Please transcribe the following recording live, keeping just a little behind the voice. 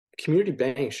community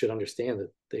banks should understand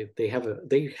that they have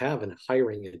a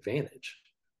hiring advantage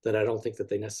that I don't think that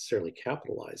they necessarily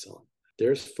capitalize on.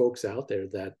 There's folks out there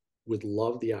that would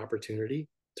love the opportunity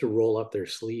to roll up their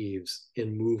sleeves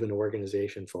and move an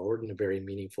organization forward in a very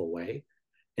meaningful way.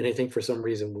 And I think for some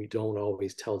reason we don't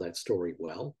always tell that story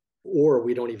well, or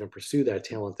we don't even pursue that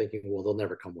talent thinking, well, they'll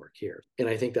never come work here. And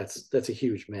I think that's a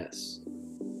huge miss.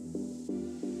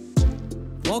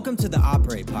 Welcome to the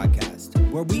Operate Podcast,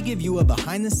 where we give you a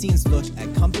behind-the-scenes look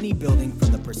at company building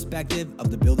from the perspective of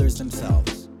the builders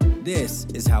themselves. This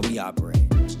is how we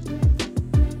operate.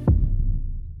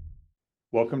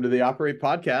 Welcome to the Operate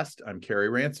Podcast. I'm Kerry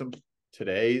Ransom.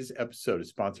 Today's episode is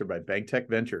sponsored by BankTech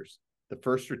Ventures, the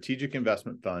first strategic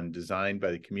investment fund designed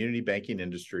by the community banking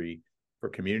industry for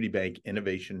community bank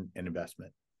innovation and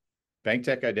investment.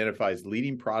 BankTech identifies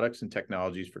leading products and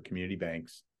technologies for community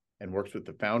banks and works with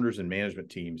the founders and management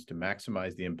teams to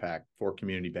maximize the impact for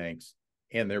community banks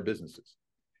and their businesses.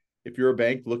 If you're a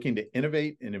bank looking to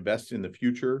innovate and invest in the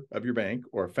future of your bank,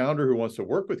 or a founder who wants to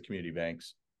work with community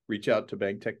banks, reach out to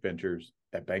BankTech Ventures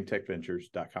at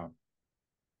banktechventures.com.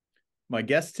 My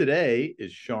guest today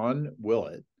is Sean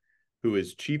Willett, who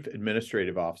is Chief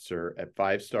Administrative Officer at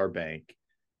 5 Star Bank,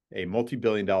 a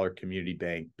multi-billion-dollar community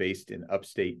bank based in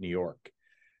upstate New York.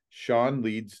 Sean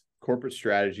leads corporate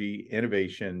strategy,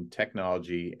 innovation,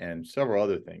 technology, and several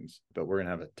other things, but we're going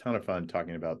to have a ton of fun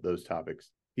talking about those topics.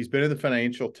 He's been in the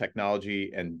financial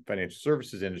technology and financial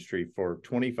services industry for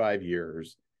 25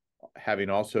 years, having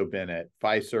also been at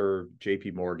Fiserv,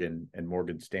 JP Morgan, and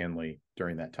Morgan Stanley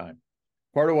during that time.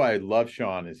 Part of why I love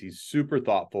Sean is he's super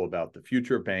thoughtful about the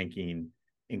future of banking,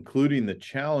 including the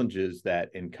challenges that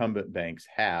incumbent banks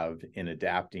have in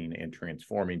adapting and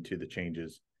transforming to the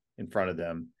changes in front of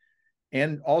them,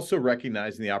 and also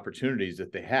recognizing the opportunities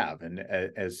that they have. And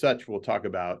as such, we'll talk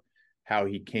about how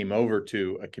he came over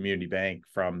to a community bank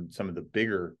from some of the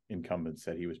bigger incumbents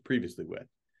that he was previously with.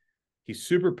 He's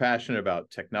super passionate about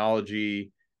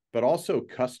technology, but also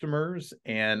customers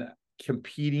and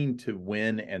competing to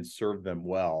win and serve them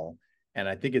well. And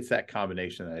I think it's that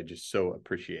combination that I just so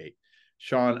appreciate.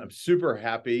 Sean, I'm super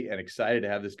happy and excited to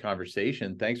have this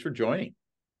conversation. Thanks for joining.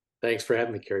 Thanks for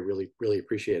having me, Kerry. Really, really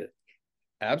appreciate it.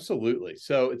 Absolutely.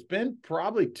 So it's been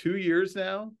probably 2 years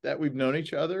now that we've known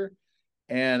each other.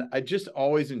 And I just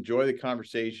always enjoy the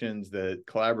conversations, the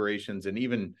collaborations, and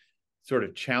even sort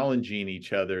of challenging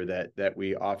each other that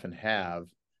we often have.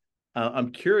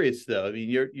 I'm curious, though. I mean,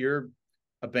 you're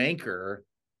a banker.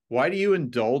 Why do you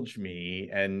indulge me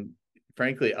and,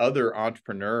 frankly, other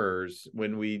entrepreneurs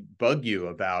when we bug you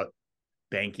about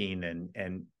banking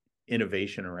and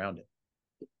innovation around it?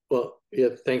 Well, yeah,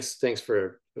 thanks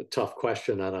for a tough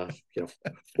question on a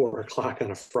 4 o'clock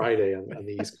on a Friday on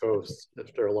the East Coast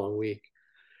after a long week.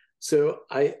 So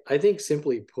I think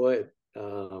simply put,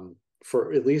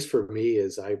 for at least for me,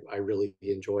 is I really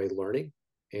enjoy learning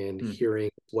and hearing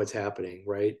what's happening,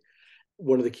 right?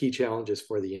 One of the key challenges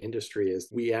for the industry is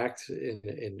we act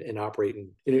and operate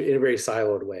in a very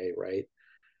siloed way, right?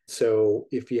 So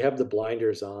if you have the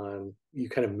blinders on, you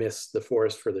kind of miss the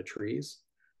forest for the trees.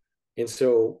 And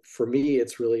so for me,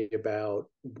 it's really about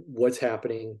what's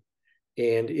happening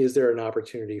and is there an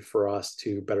opportunity for us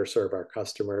to better serve our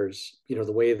customers?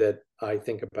 The way that I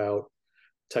think about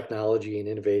technology and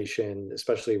innovation,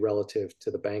 especially relative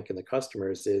to the bank and the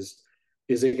customers, is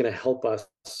it going to help us,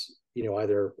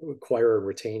 either acquire and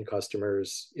retain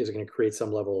customers? Is it going to create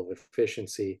some level of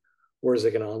efficiency, or is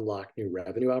it going to unlock new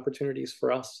revenue opportunities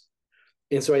for us?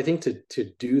 And so I think to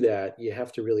do that, you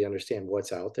have to really understand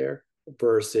what's out there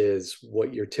versus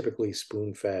what you're typically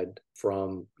spoon-fed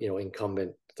from,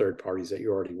 incumbent third parties that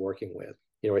you're already working with.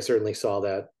 I certainly saw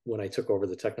that when I took over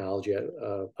the technology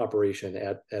operation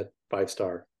at 5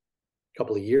 Star a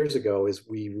couple of years ago, is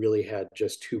we really had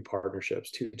just two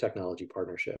technology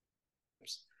partnerships.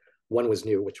 One was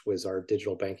new, which was our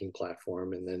digital banking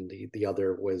platform. And then the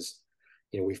other was,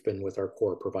 we've been with our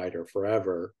core provider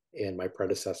forever, and my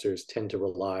predecessors tend to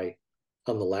rely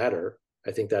on the latter. I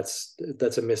think that's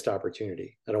a missed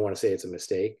opportunity. I don't want to say it's a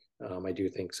mistake. I do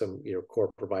think some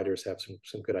core providers have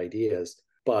some good ideas,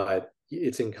 but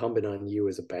it's incumbent on you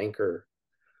as a banker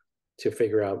to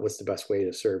figure out what's the best way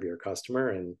to serve your customer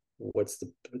and what's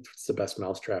the best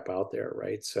mousetrap out there,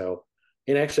 right? So,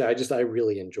 and actually, I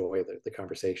really enjoy the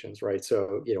conversations, right?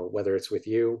 So whether it's with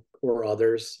you or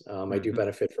others, I do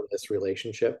benefit from this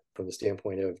relationship from the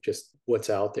standpoint of just what's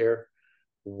out there,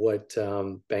 what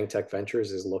BankTech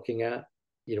Ventures is looking at.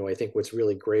 I think what's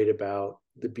really great about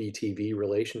the BTV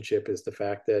relationship is the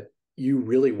fact that you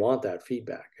really want that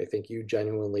feedback. I think you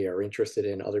genuinely are interested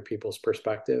in other people's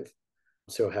perspective.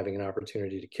 So having an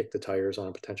opportunity to kick the tires on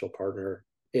a potential partner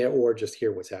or just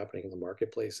hear what's happening in the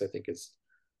marketplace. I think is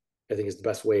the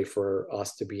best way for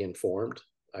us to be informed.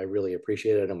 I really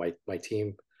appreciate it, and my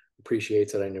team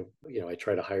appreciates it. I know, I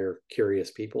try to hire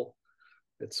curious people.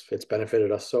 It's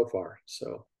benefited us so far,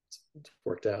 so it's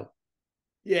worked out.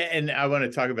 Yeah, and I want to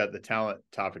talk about the talent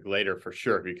topic later for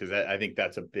sure, because I think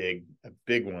that's a big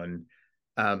one.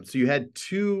 So you had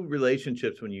 2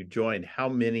 relationships when you joined. How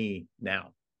many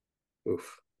now?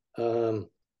 Oof.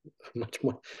 Much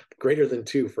more greater than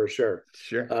 2 for sure.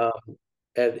 Sure.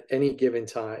 At any given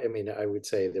time, I mean, I would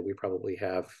say that we probably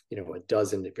have, a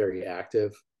dozen very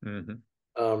active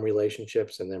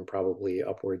relationships, and then probably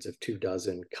upwards of 2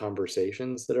 dozen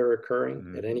conversations that are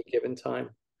occurring at any given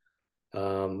time.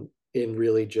 And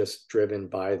really just driven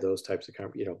by those types of,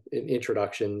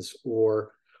 introductions,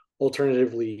 or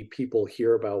alternatively, people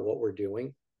hear about what we're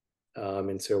doing.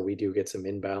 And so we do get some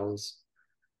inbounds.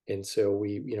 And so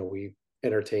we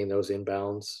entertain those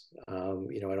inbounds.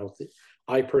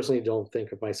 I personally don't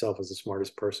think of myself as the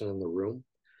smartest person in the room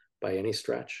by any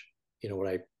stretch. What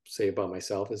I say about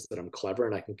myself is that I'm clever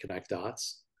and I can connect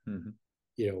dots.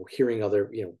 Hearing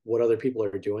what other people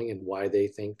are doing and why they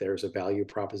think there's a value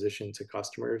proposition to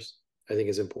customers, I think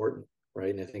is important, right?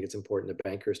 And I think it's important to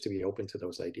bankers to be open to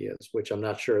those ideas, which I'm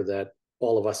not sure that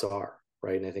all of us are,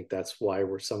 right? And I think that's why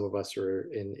some of us are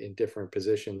in different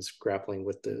positions grappling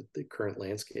with the current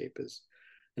landscape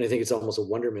and I think it's almost a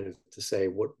wonderment to say,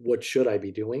 what should I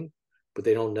be doing? But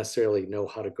they don't necessarily know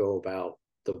how to go about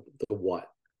the what,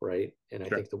 right? And I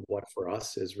think the what for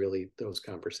us is really those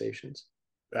conversations.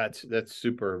 That's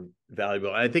super valuable.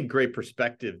 And I think great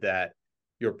perspective that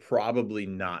you're probably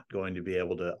not going to be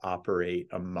able to operate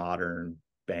a modern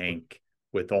bank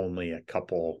with only a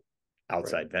couple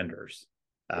outside vendors.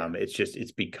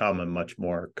 It's become a much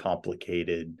more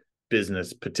complicated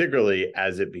business, particularly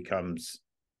as it becomes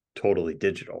totally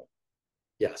digial.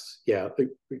 Yes. Yeah. I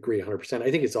agree 100%.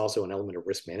 I think it's also an element of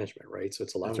risk management, right? So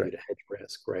it's allowing you to hedge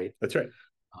risk, right? That's right.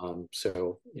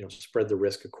 So, spread the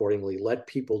risk accordingly, let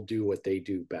people do what they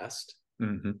do best,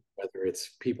 whether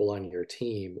it's people on your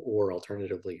team or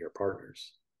alternatively your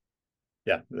partners.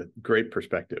 Yeah. Great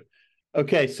perspective.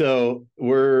 Okay. So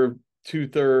we're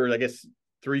 2/3, I guess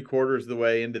 3/4 of the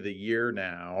way into the year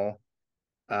now.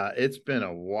 It's been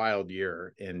a wild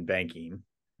year in banking.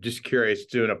 Just curious,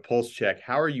 doing a pulse check,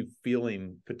 how are you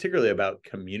feeling, particularly about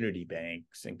community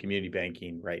banks and community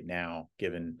banking right now,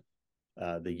 given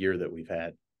the year that we've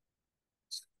had?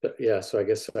 Yeah, so I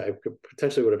guess I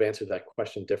potentially would have answered that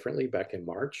question differently back in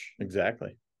March.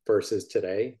 Exactly. Versus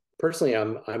today. Personally,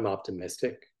 I'm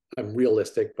optimistic. I'm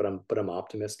realistic, but I'm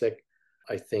optimistic.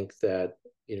 I think that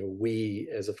we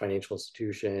as a financial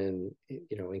institution,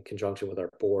 in conjunction with our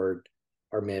board,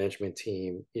 our management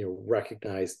team,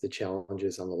 recognize the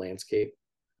challenges on the landscape,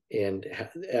 and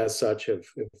as such have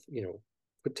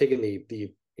taken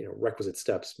the requisite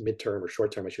steps, midterm or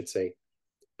short term, I should say,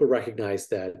 but recognize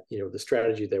that the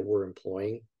strategy that we're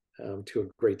employing to a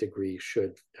great degree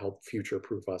should help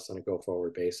future-proof us on a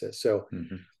go-forward basis. So,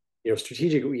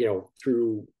 strategic,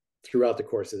 throughout the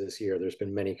course of this year, there's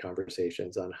been many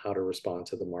conversations on how to respond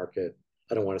to the market.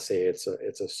 I don't want to say it's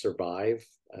a survive.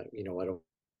 I don't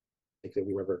think that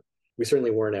we certainly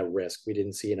weren't at risk. We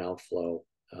didn't see an outflow.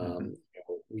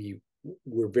 We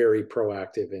were very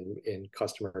proactive in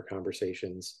customer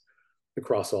conversations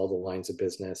across all the lines of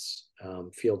business,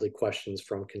 fielded questions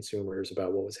from consumers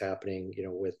about what was happening,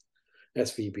 with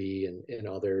SVB and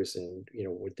others, and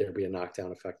would there be a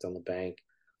knockdown effect on the bank?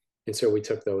 And so we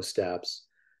took those steps,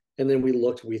 and then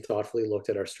we thoughtfully looked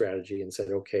at our strategy and said,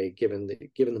 okay, given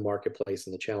the marketplace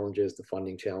and the challenges, the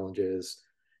funding challenges,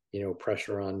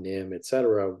 pressure on NIM, et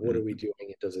cetera, what are we doing?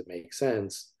 And does it make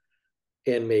sense?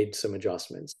 And made some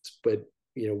adjustments. But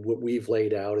what we've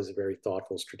laid out is a very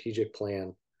thoughtful strategic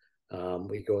plan.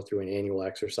 We go through an annual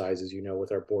exercise, as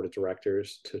with our board of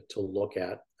directors to look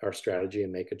at our strategy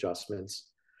and make adjustments.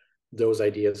 Those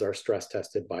ideas are stress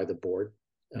tested by the board,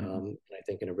 and I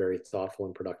think in a very thoughtful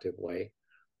and productive way.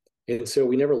 And so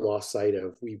we never lost sight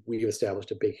of, we've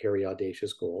established a big, hairy,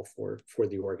 audacious goal for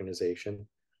the organization,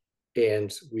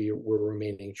 and we're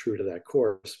remaining true to that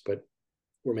course, but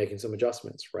we're making some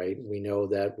adjustments, right? We know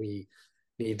that we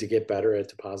need to get better at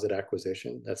deposit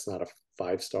acquisition. That's not a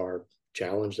 5-star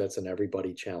challenge. That's an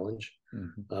everybody challenge.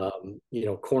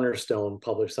 Cornerstone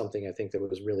published something I think that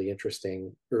was really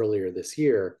interesting earlier this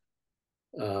year,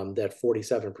 that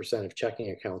 47% of checking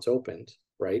accounts opened,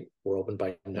 right, were opened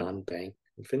by non-bank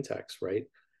and fintechs, right?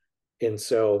 And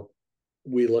so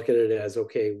we look at it as,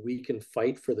 okay, we can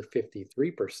fight for the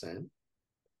 53%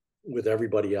 with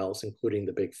everybody else, including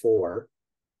the big four,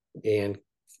 and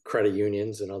credit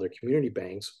unions and other community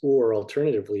banks, or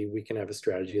alternatively, we can have a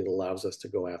strategy that allows us to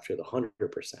go after the 100%.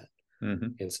 Mm-hmm.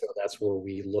 And so that's where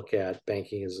we look at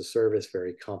banking as a service,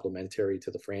 very complementary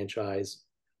to the franchise,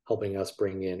 helping us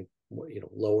bring in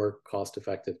lower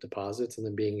cost-effective deposits, and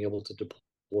then being able to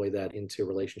deploy that into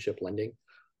relationship lending,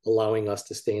 allowing us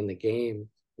to stay in the game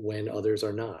when others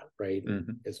are not, right?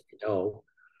 Mm-hmm. As we know,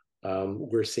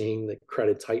 we're seeing the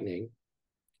credit tightening,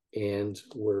 and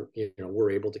we're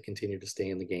able to continue to stay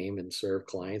in the game and serve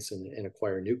clients and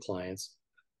acquire new clients.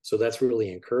 So that's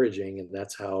really encouraging, and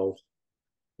that's how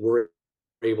we're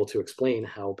able to explain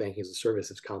how banking as a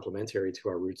service is complementary to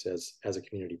our roots as a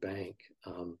community bank.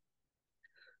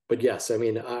 But yes, I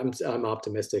mean, I'm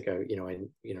optimistic. I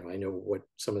know what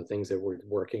some of the things that we're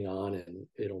working on, and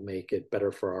it'll make it better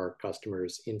for our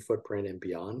customers in footprint and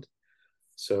beyond.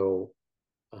 So,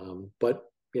 but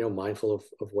mindful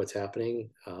of what's happening.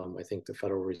 I think the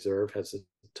Federal Reserve has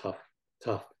a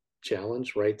tough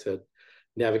challenge, right, to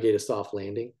navigate a soft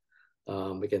landing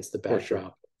against the backdrop.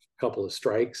 Sure. Couple of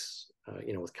strikes,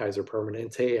 with Kaiser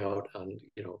Permanente out in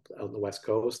the West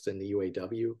Coast and the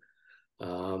UAW.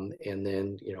 And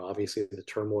then, obviously the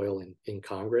turmoil in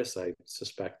Congress, I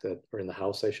suspect that, or in the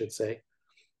House, I should say.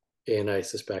 And I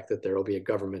suspect that there will be a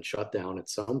government shutdown at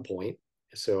some point.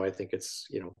 So I think it's,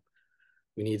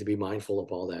 we need to be mindful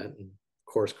of all that and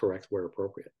course correct where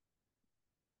appropriate.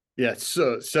 Yeah,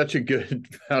 so such a good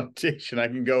foundation. I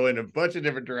can go in a bunch of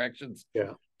different directions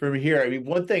from here. I mean,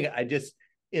 one thing I just,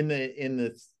 in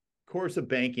the course of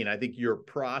banking, I think your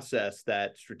process,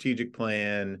 that strategic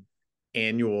plan,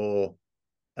 annual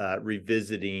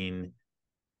revisiting,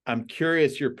 I'm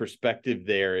curious your perspective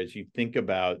there as you think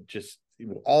about just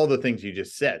all the things you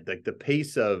just said. Like the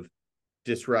pace of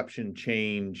disruption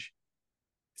change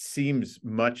seems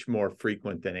much more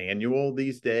frequent than annual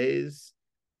these days.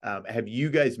 Have you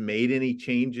guys made any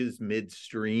changes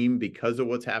midstream because of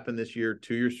what's happened this year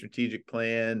to your strategic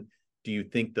plan? Do you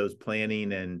think those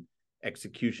planning and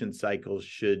execution cycles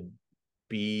should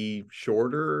be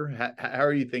shorter? How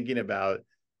are you thinking about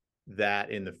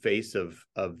that in the face of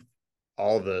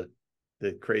all the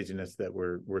craziness that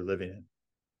we're living in?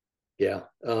 Yeah.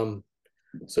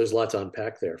 So there's a lot to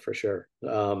unpack there for sure.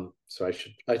 So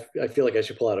I feel like I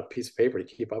should pull out a piece of paper to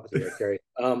keep up with you, Carrie.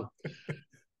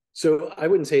 So I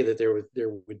wouldn't say that there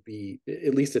would be,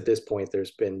 at least at this point,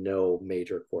 there's been no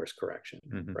major course correction,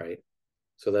 right?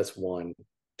 So that's one.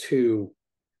 Two,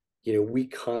 we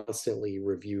constantly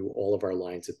review all of our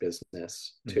lines of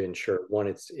business to ensure, one,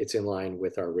 it's in line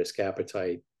with our risk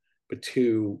appetite, but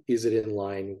two, is it in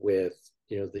line with,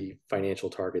 the financial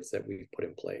targets that we've put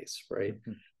in place, right?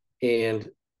 And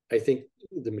I think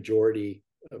the majority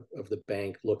of the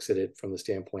bank looks at it from the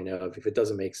standpoint of, if it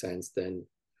doesn't make sense, then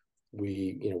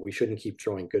we shouldn't keep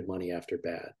throwing good money after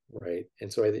bad, right?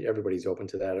 And so I think everybody's open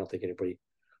to that. I don't think anybody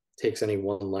takes any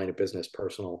one line of business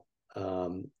personal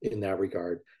in that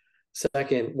regard.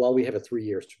 Second, while we have a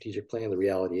 3-year strategic plan, the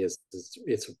reality is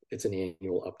it's an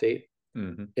annual update.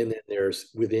 And then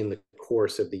there's, within the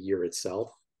course of the year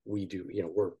itself, we do,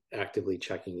 we're actively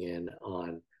checking in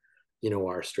on,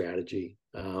 our strategy.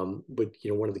 But,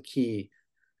 one of the key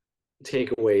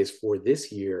takeaways for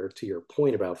this year, to your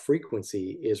point about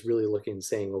frequency, is really looking and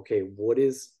saying, okay, what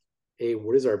is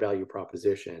our value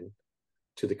proposition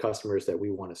to the customers that we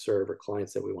want to serve or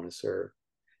clients that we want to serve?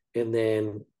 And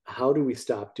then how do we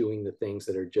stop doing the things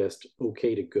that are just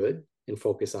okay to good and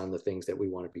focus on the things that we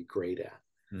want to be great at?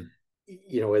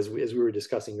 As we were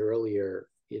discussing earlier,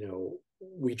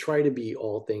 we try to be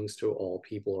all things to all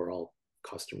people or all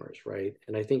customers, right?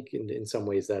 And I think in some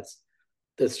ways that's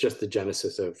just the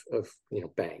genesis of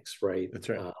banks, right? That's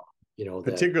right.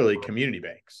 Particularly community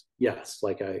banks. Yes,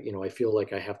 like I feel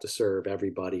like I have to serve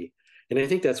everybody, and I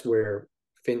think that's where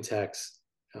fintechs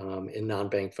and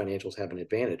non-bank financials have an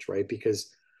advantage, right? Because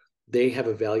they have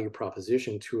a value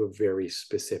proposition to a very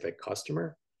specific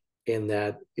customer, and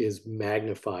that is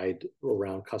magnified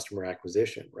around customer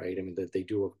acquisition, right? I mean, that they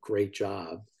do a great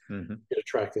job at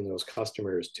attracting those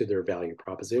customers to their value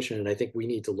proposition, and I think we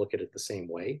need to look at it the same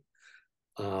way.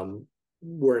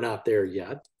 We're not there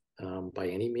yet by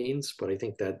any means, but I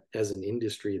think that as an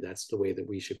industry, that's the way that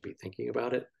we should be thinking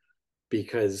about it,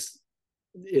 because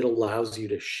it allows you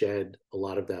to shed a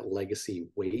lot of that legacy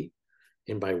weight.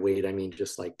 And by weight, I mean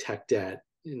just like tech debt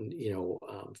in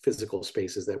physical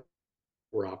spaces that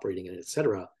we're operating in, et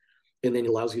cetera. And then it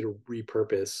allows you to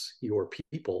repurpose your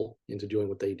people into doing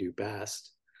what they do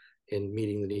best and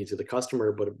meeting the needs of the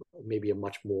customer, but maybe a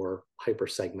much more hyper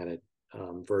segmented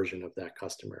version of that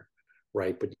customer,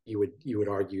 right? But you would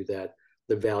argue that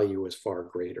the value is far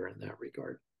greater in that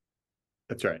regard.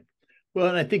 That's right. Well,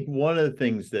 and I think one of the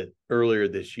things that earlier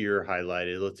this year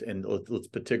highlighted, let's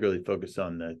particularly focus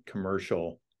on the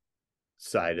commercial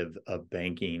side of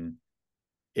banking,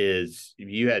 is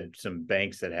you had some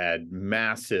banks that had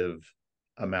massive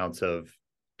amounts of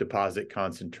deposit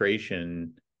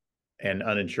concentration and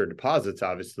uninsured deposits,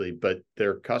 obviously, but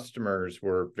their customers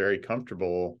were very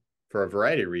comfortable for a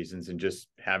variety of reasons and just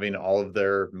having all of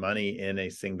their money in a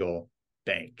single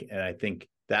bank. And I think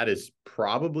that is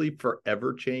probably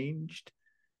forever changed.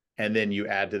 And then you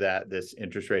add to that this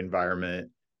interest rate environment,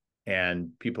 and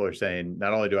people are saying,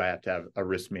 not only do I have to have a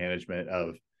risk management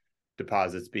of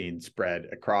deposits being spread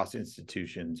across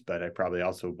institutions, but I probably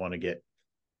also want to get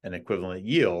an equivalent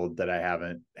yield that I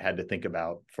haven't had to think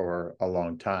about for a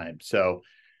long time. So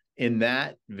in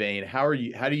that vein, how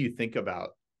do you think about,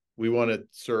 we want to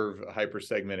serve a hyper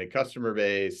segmented customer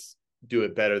base, do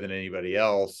it better than anybody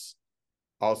else,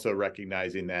 also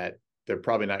recognizing that they're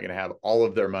probably not going to have all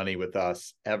of their money with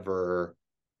us ever.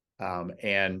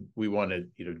 And we want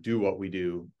to, do what we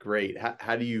do great.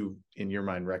 How do you, in your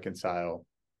mind, reconcile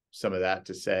some of that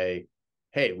to say,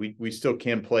 hey, we still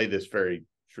can play this very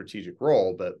strategic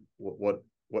role, but what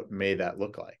may that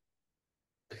look like?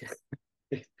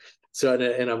 So,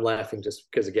 and I'm laughing just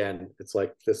because, again, it's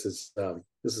like this is a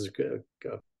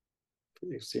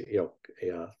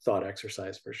thought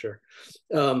exercise for sure.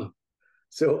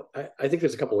 So I think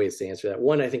there's a couple ways to answer that.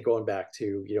 One, I think going back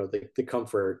to the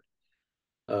comfort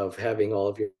of having all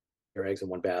of your eggs in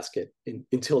one basket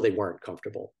until they weren't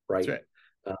comfortable, right? That's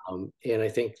right. And I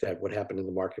think that what happened in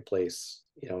the marketplace,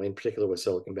 in particular with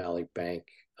Silicon Valley Bank,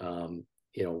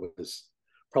 was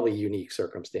probably unique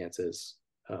circumstances,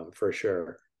 for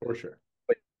sure. For sure.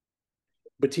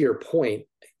 But to your point,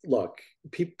 look,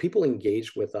 people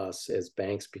engage with us as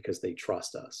banks because they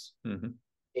trust us. Mm-hmm.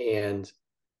 And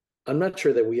I'm not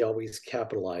sure that we always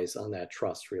capitalize on that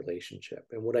trust relationship.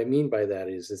 And what I mean by that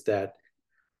is that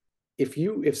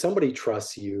if somebody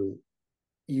trusts you,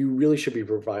 you really should be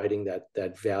providing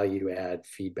that value add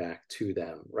feedback to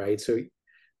them, right? So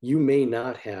you may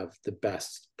not have the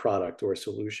best product or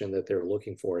solution that they're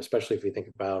looking for, especially if you think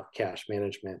about cash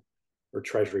management or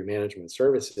treasury management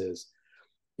services.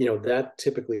 That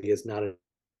typically is not an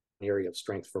area of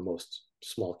strength for most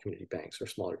small community banks or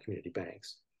smaller community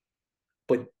banks.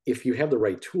 But if you have the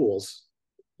right tools,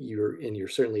 you're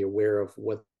certainly aware of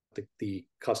what the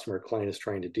customer client is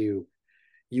trying to do,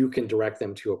 you can direct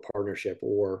them to a partnership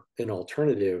or an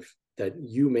alternative that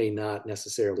you may not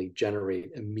necessarily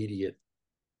generate immediate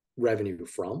revenue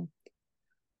from.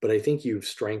 But I think you've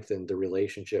strengthened the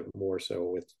relationship more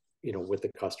so with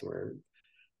the customer.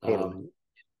 Totally.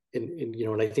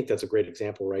 And I think that's a great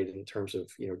example, right? In terms of,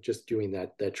 just doing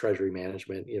that treasury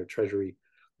management, treasury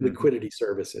liquidity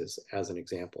services as an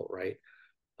example, right?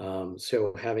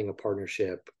 So having a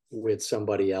partnership with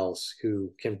somebody else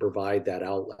who can provide that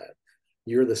outlet,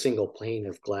 you're the single pane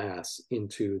of glass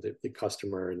into the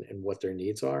customer and what their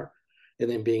needs are. And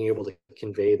then being able to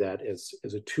convey that as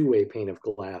a two-way pane of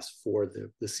glass for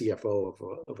the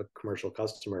CFO of a commercial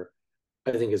customer,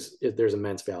 I think there's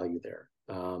immense value there.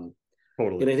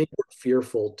 Totally. And I think we're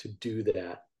fearful to do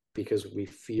that because we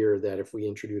fear that if we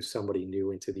introduce somebody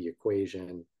new into the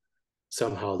equation,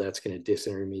 somehow that's going to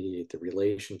disintermediate the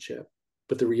relationship.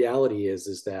 But the reality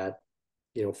is that,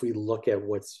 if we look at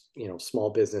what's, small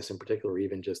business in particular,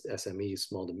 even just SMEs,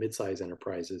 small to mid-sized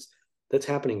enterprises, that's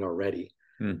happening already.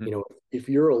 Mm-hmm. If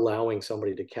you're allowing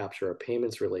somebody to capture a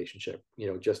payments relationship,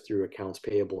 just through accounts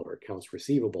payable or accounts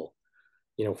receivable,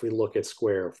 if we look at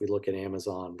Square, if we look at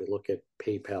Amazon, we look at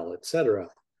PayPal, et cetera,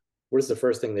 what is the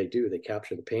first thing they do? They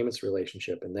capture the payments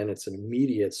relationship, and then it's an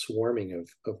immediate swarming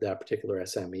of that particular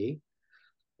SME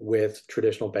with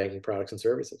traditional banking products and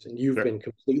services. And you've been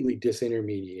completely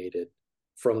disintermediated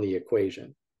from the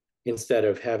equation instead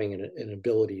of having an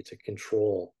ability to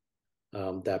control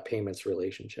that payments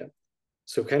relationship.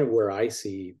 So kind of where I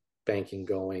see banking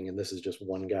going, and this is just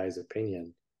one guy's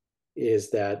opinion,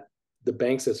 is that the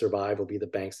banks that survive will be the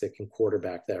banks that can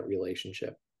quarterback that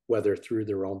relationship, whether through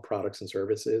their own products and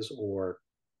services or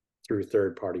through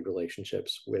third-party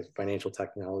relationships with financial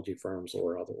technology firms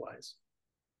or otherwise.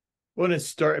 Well, I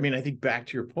think back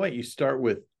to your point, you start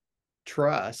with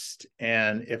trust.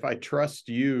 And if I trust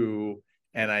you,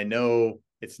 and I know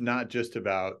it's not just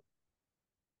about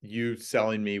you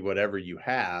selling me whatever you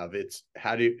have, it's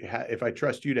if I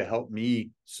trust you to help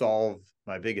me solve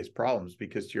my biggest problems,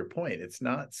 because to your point, it's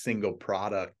not single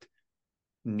product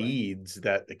needs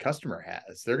that the customer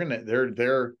has.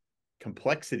 Their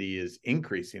complexity is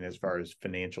increasing as far as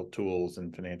financial tools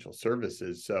and financial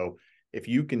services. So if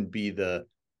you can be the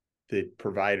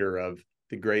provider of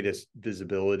the greatest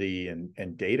visibility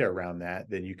and data around that,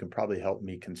 then you can probably help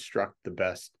me construct the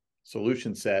best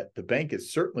solution set. The bank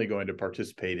is certainly going to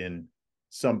participate in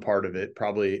some part of it,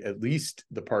 probably at least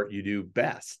the part you do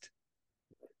best.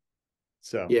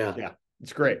 So yeah,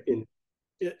 it's great.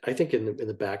 I think in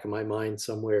the back of my mind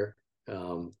somewhere,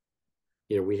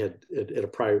 we had at a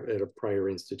prior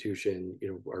institution,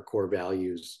 our core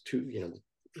values,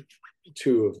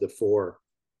 two of the four,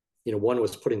 one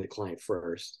was putting the client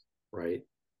first, right?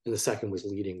 And the second was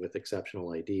leading with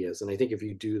exceptional ideas. And I think if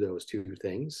you do those two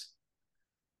things,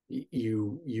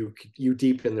 you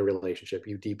deepen the relationship,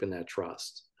 you deepen that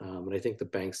trust. And I think the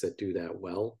banks that do that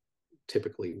well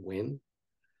typically win.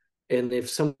 And if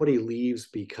somebody leaves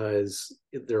because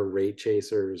they're rate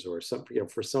chasers or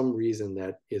for some reason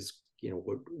that is,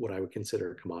 what I would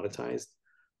consider commoditized,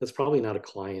 that's probably not a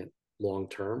client long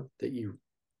term that you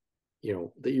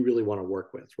really want to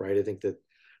work with, right? I think that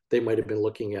they might have been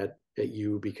looking at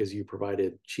you because you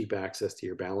provided cheap access to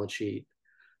your balance sheet,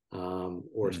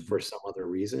 or for some other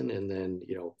reason, and then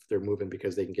if they're moving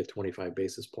because they can get 25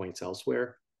 basis points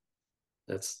elsewhere.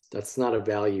 That's not a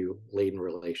value laden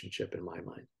relationship in my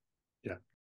mind. Yeah.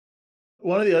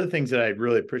 One of the other things that I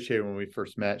really appreciated when we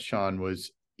first met, Sean,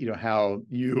 was, how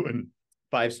you and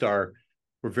Five Star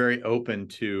were very open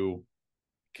to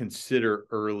consider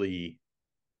early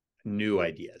new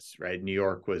ideas, right? New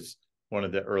York was one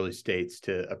of the early states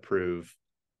to approve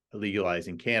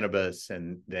legalizing cannabis.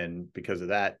 And then because of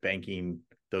that, banking,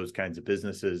 those kinds of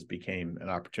businesses became an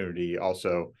opportunity.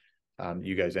 Also,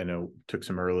 you guys, I know, took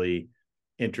some early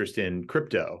interest in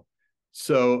crypto.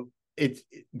 So it's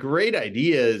great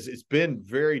ideas. It's been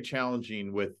very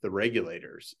challenging with the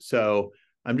regulators. So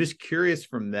I'm just curious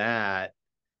from that,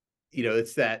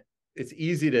 it's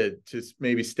easy to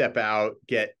maybe step out,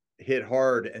 get hit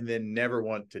hard, and then never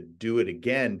want to do it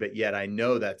again. But yet I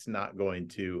know that's not going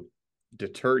to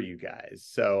deter you guys.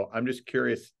 So I'm just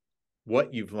curious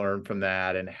what you've learned from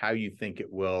that and how you think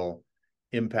it will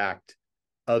impact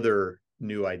other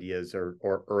new ideas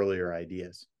or earlier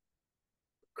ideas.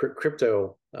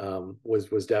 Crypto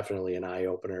was definitely an eye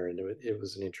opener, and it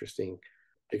was an interesting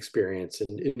experience.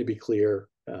 And to be clear,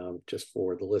 just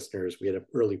for the listeners, we had an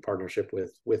early partnership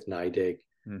with NYDIG,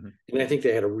 and I think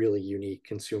they had a really unique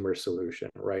consumer solution,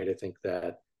 right? I think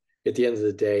that at the end of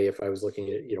the day, if I was looking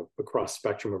at across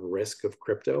spectrum of risk of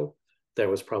crypto, that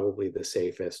was probably the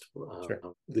safest.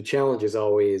 Sure. The challenge is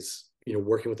always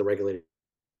working with the regulators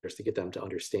to get them to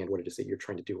understand what it is that you're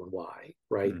trying to do and why,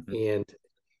 right? And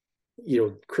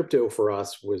crypto for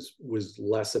us was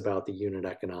less about the unit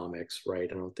economics, right?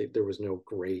 I don't think there was no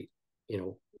great,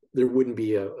 there wouldn't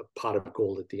be a pot of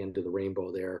gold at the end of the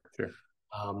rainbow there. Sure.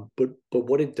 But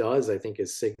what it does, I think,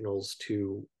 is signals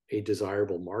to a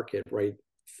desirable market, right?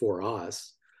 For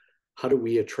us, how do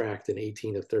we attract an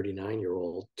 18 to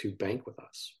 39-year-old to bank with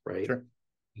us, right? Sure.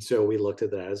 And so we looked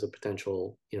at that as a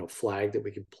potential, flag that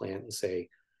we could plant and say,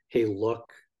 hey,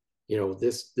 look,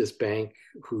 this bank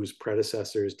whose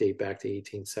predecessors date back to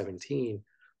 1817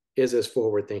 is as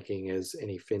forward thinking as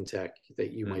any fintech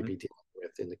that you might be dealing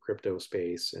with in the crypto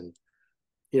space. And,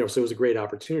 so it was a great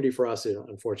opportunity for us. And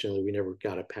unfortunately, we never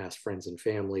got it past friends and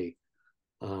family,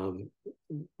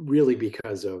 really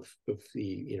because of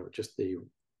the, just the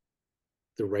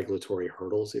regulatory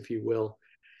hurdles, if you will.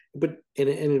 But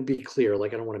and be clear,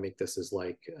 like, I don't want to make this as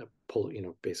like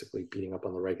basically beating up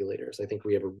on the regulators. I think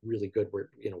we have a really good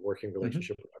working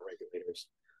relationship with our regulators.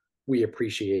 We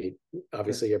appreciate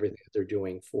obviously everything that they're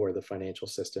doing for the financial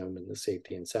system and the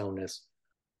safety and soundness.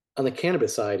 On the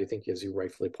cannabis side, I think, as you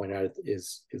rightfully point out,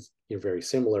 is very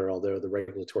similar, although the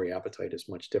regulatory appetite is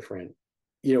much different.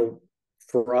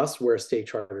 For us, we're a state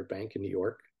chartered bank in New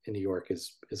York, and New York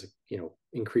is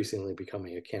increasingly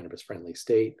becoming a cannabis friendly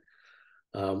state.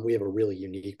 We have a really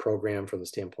unique program from the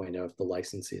standpoint of the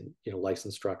licensing,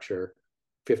 license structure.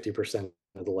 50%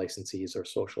 of the licensees are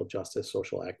social justice,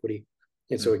 social equity.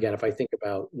 And so again, if I think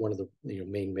about one of the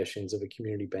main missions of a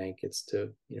community bank, it's to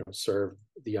serve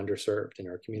the underserved in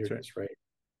our communities, right?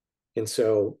 And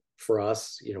so for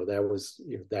us, that was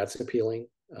that's appealing.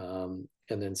 And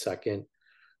then second,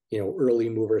 early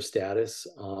mover status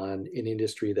on an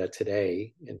industry that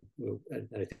today, and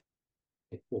I think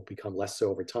will become less so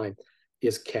over time,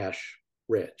 is cash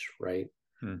rich, right?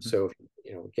 So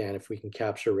again, if we can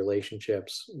capture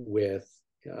relationships with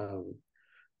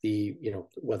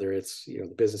whether it's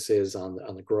the businesses on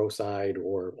the grow side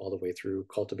or all the way through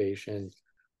cultivation,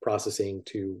 processing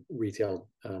to retail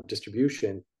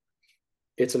distribution,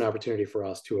 it's an opportunity for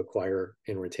us to acquire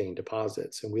and retain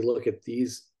deposits. And we look at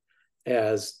these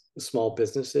as small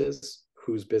businesses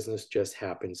whose business just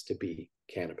happens to be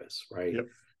cannabis, right?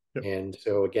 Yep. And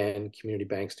so again, community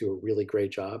banks do a really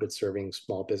great job at serving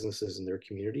small businesses in their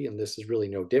community. And this is really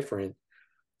no different,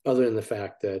 other than the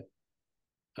fact that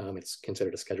it's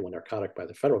considered a Schedule I narcotic by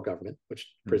the federal government,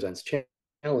 which presents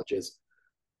challenges.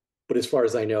 But as far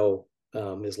as I know,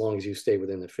 as long as you stay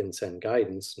within the FinCEN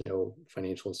guidance, no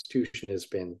financial institution has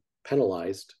been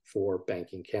penalized for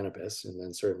banking cannabis. And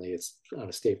then certainly it's on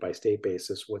a state-by-state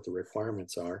basis what the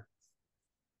requirements are.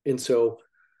 And so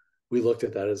we looked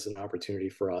at that as an opportunity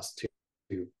for us to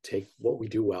take what we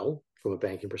do well from a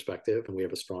banking perspective, and we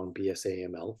have a strong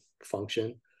BSA/AML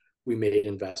function. We made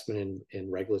investment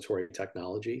in regulatory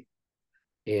technology,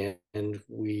 and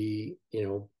we,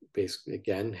 basically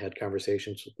again had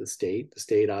conversations with the state. The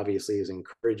state obviously is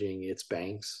encouraging its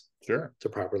banks to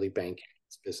properly bank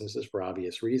its businesses for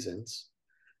obvious reasons.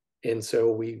 And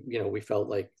so we felt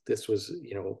like this was,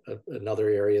 another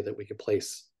area that we could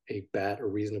place a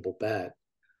reasonable bet,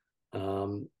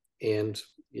 and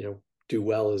do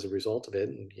well as a result of it.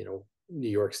 And New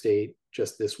York State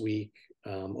just this week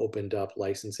opened up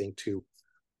licensing to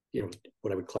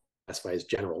what I would classify as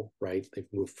general, right? They've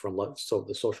moved from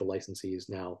the social licensees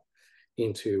now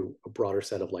into a broader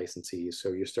set of licensees. So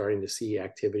you're starting to see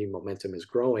activity, momentum is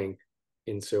growing,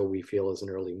 and so we feel as an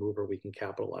early mover we can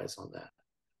capitalize on that.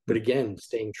 But again,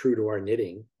 staying true to our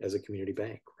knitting as a community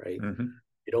bank, right?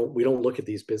 We don't look at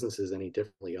these businesses any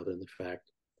differently, other than the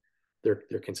fact they're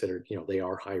considered, they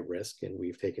are high risk, and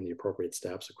we've taken the appropriate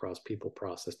steps across people,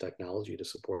 process, technology to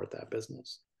support that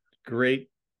business. Great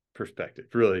perspective.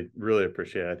 Really, really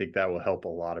appreciate it. I think that will help a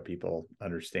lot of people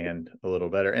understand a little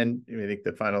better. And I think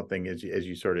the final thing is, as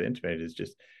you sort of intimated, is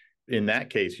just in that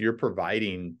case, you're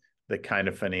providing the kind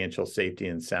of financial safety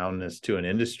and soundness to an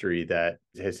industry that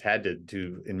has had to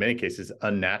do, in many cases,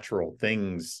 unnatural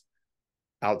things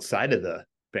outside of the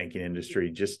banking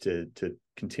industry just to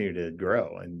continue to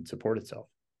grow and support itself.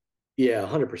 Yeah,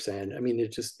 100%. I mean,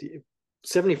 it's just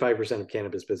 75% of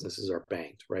cannabis businesses are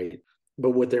banked, right?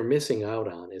 But what they're missing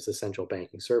out on is essential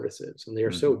banking services, and they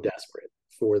are so desperate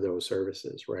for those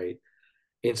services, right?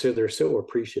 And so they're so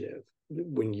appreciative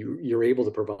when you're able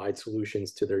to provide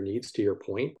solutions to their needs. To your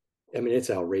point, I mean, it's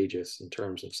outrageous in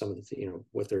terms of some of the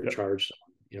what they're charged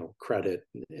on, credit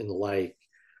and the like.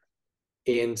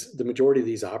 And the majority of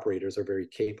these operators are very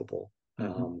capable.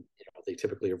 They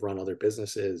typically have run other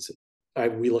businesses.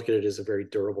 We look at it as a very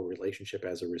durable relationship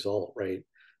as a result, right?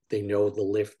 They know the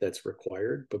lift that's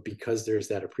required, but because there's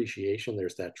that appreciation,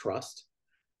 there's that trust,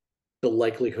 the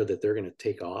likelihood that they're going to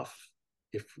take off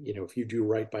if you do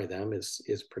right by them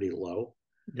is pretty low.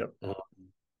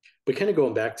 But kind of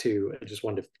going back to, I just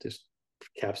wanted to just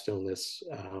capstone this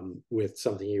with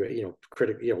something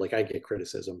like I get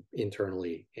criticism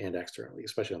internally and externally,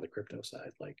 especially on the crypto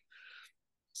side. Like,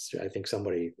 I think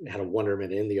somebody had a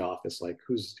wonderment in the office, like,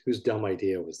 whose dumb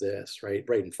idea was this, right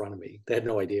in front of me. They had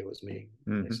no idea it was me.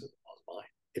 I said, "That was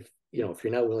mine." If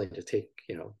you're not willing to take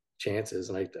chances,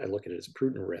 and I look at it as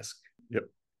prudent risk,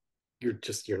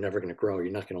 you're never going to grow.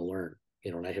 You're not going to learn.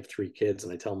 And I have 3 kids,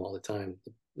 and I tell them all the time,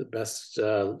 the best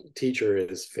teacher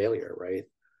is failure, right?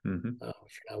 If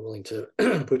you're not willing to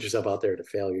put yourself out there to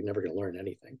fail, you're never going to learn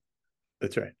anything.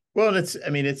 That's right. Well,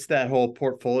 it's that whole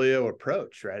portfolio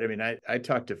approach, right? I mean, I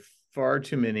talk to far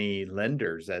too many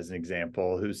lenders, as an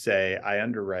example, who say, I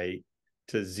underwrite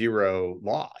to 0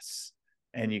 loss.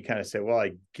 And you kind of say, well,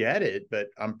 I get it, but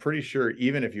I'm pretty sure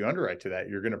even if you underwrite to that,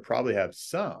 you're going to probably have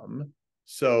some.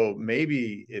 So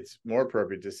maybe it's more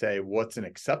appropriate to say, what's an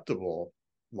acceptable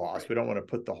loss? Right. We don't want to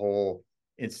put the whole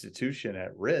institution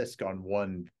at risk on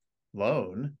one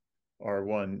loan or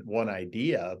one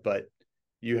idea, but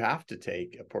you have to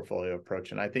take a portfolio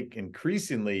approach. And I think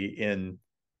increasingly in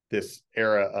this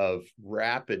era of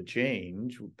rapid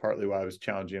change, partly why I was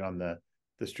challenging on the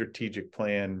strategic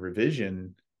plan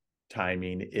revision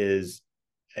timing, is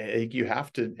I think you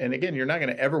have to, and again, you're not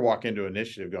going to ever walk into an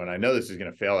initiative going, I know this is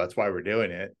going to fail, that's why we're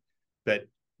doing it. But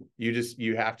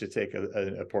you have to take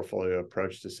a portfolio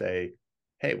approach to say,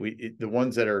 hey, the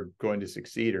ones that are going to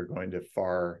succeed are going to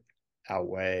far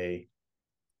outweigh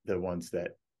the ones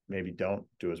that maybe don't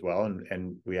do as well,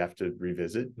 and we have to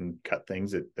revisit and cut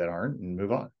things that aren't and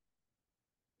move on.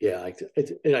 Yeah,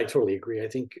 and I totally agree. I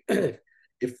think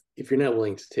if you're not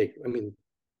willing to take, I mean,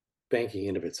 banking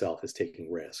in of itself is taking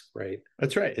risk, right?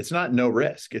 That's right. It's not no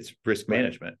risk, it's risk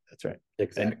management. That's right.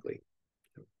 Exactly.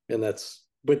 And that's,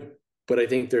 but I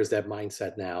think there's that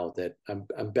mindset now that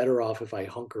I'm better off if I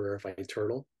hunker or if I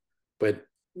turtle, but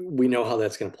we know how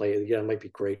that's going to play. Yeah, it might be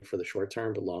great for the short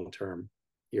term, but long term,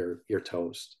 you're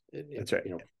toast. That's right.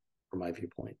 From my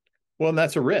viewpoint. Well, and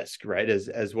that's a risk, right?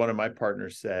 As one of my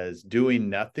partners says, doing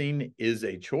nothing is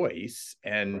a choice.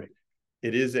 And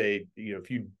it is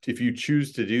if you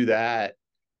choose to do that,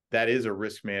 that is a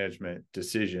risk management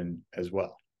decision as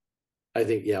well. I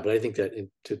think, yeah, but I think that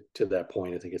to that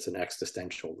point, I think it's an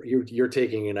existential. You're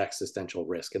taking an existential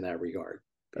risk in that regard.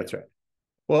 That's right.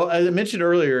 Well, as I mentioned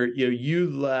earlier, you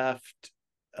left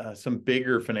some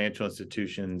bigger financial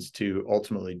institutions to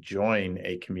ultimately join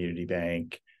a community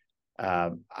bank.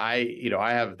 I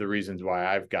have the reasons why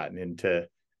I've gotten into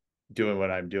doing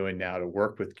what I'm doing now to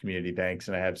work with community banks,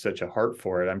 and I have such a heart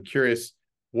for it. I'm curious,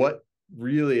 what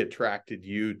really attracted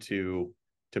you to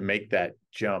make that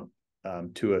jump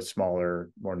to a smaller,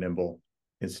 more nimble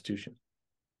institution?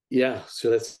 Yeah, so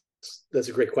that's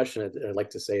a great question. I'd like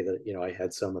to say that I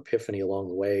had some epiphany along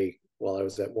the way while I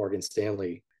was at Morgan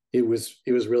Stanley. It was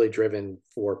really driven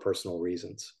for personal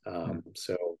reasons.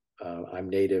 So I'm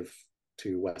native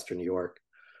to Western New York.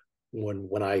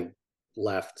 When I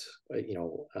left,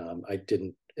 I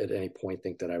didn't at any point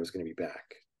think that I was going to be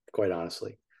back, quite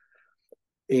honestly.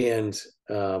 And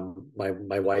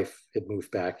my wife had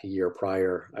moved back a year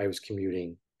prior. I was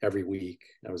commuting every week.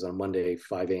 I was on Monday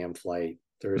 5 a.m. flight,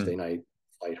 Thursday night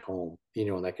flight home.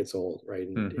 And that gets old, right?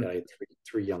 And I had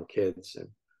three young kids, and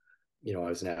I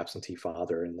was an absentee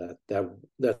father, and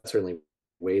that certainly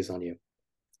weighs on you.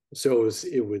 So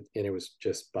it was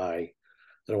just by, I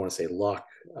don't want to say luck,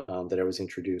 that I was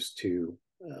introduced to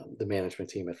the management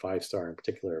team at Five Star, in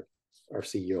particular our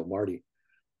CEO Marty,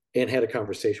 and had a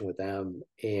conversation with them.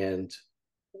 And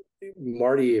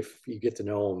Marty, if you get to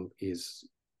know him, he's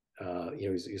a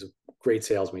great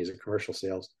salesman. He's a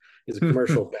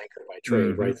commercial banker by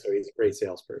trade, right? So he's a great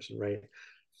salesperson, right?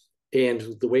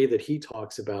 And the way that he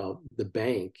talks about the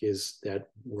bank is that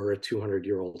we're a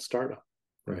 200-year-old startup,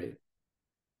 right?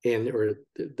 Or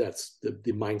that's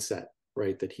the mindset,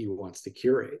 right, that he wants to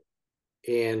curate.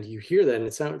 And you hear that, and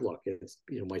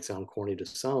it might sound corny to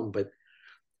some, but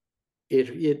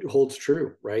it holds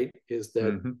true, right? Is that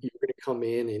you're going to come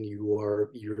in and you're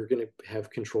going to have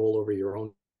control over your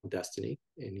own destiny,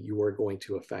 and you are going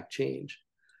to affect change.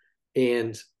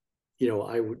 And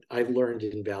I've learned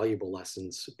invaluable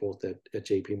lessons both at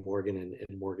JP Morgan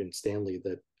and Morgan Stanley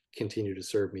that continue to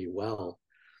serve me well.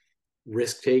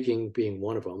 Risk taking being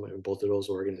one of them, and both of those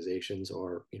organizations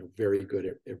are very good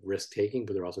at risk taking,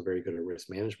 but they're also very good at risk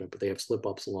management. But they have slip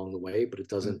ups along the way, but it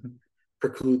doesn't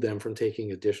preclude them from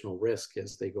taking additional risk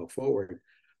as they go forward.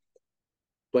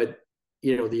 But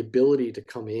the ability to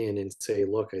come in and say,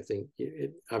 look, I think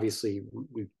obviously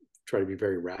we try to be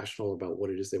very rational about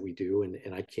what it is that we do.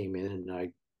 And I came in and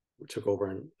I took over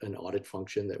an audit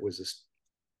function that was a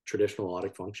traditional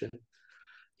audit function.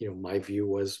 My view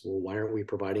was, well, why aren't we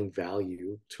providing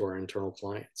value to our internal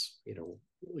clients?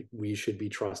 We should be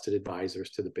trusted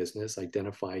advisors to the business,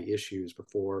 identify issues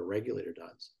before a regulator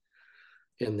does.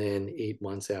 And then 8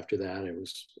 months after that, I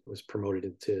was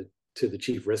promoted to the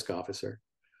chief risk officer.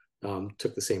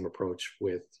 Took the same approach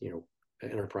with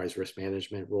enterprise risk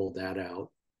management, rolled that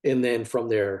out, and then from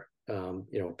there,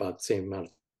 about the same amount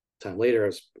of time later, I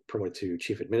was promoted to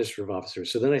chief administrative officer.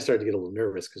 So then I started to get a little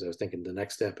nervous because I was thinking the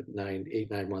next step at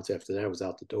 9 months after that was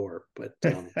out the door. But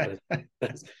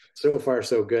so far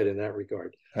so good in that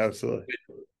regard. Absolutely.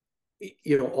 But,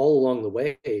 all along the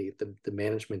way, the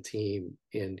management team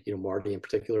and Marty in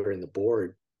particular and the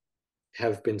board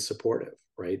have been supportive,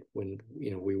 right? When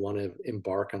we want to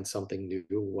embark on something new,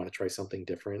 we want to try something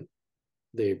different,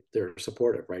 they're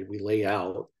supportive, right? We lay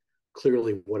out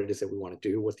clearly what it is that we want to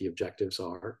do, what the objectives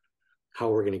are, how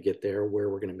we're going to get there, where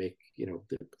we're going to make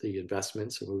the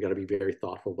investments, and we've got to be very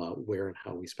thoughtful about where and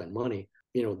how we spend money.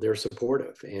 They're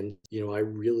supportive, and I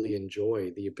really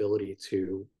enjoy the ability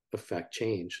to affect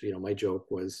change. My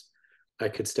joke was I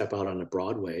could step out on a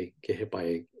Broadway, get hit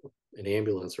by an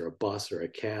ambulance or a bus or a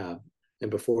cab,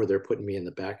 and before they're putting me in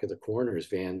the back of the coroner's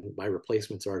van, my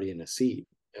replacement's already in a seat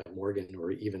at Morgan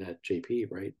or even at JP,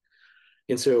 right?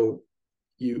 And so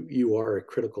you are a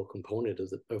critical component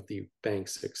of the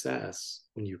bank's success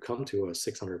when you come to a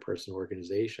 600-person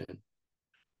organization.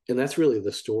 And that's really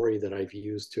the story that I've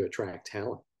used to attract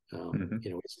talent.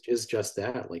 It's just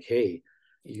that, like, hey,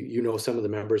 some of the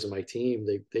members of my team,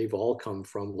 they've all come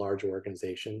from large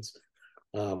organizations.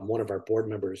 One of our board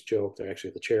members joked,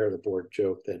 actually the chair of the board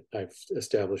joked, that I've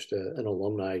established an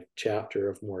alumni chapter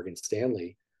of Morgan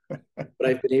Stanley. But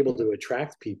I've been able to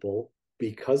attract people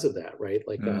because of that, right?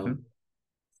 Like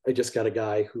I just got a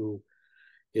guy who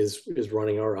is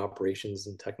running our operations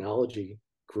and technology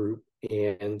group,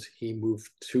 and he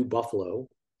moved to Buffalo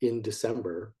in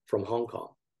December from Hong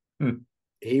Kong.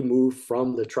 He moved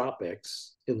from the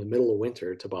tropics in the middle of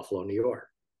winter to Buffalo, New York.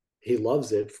 He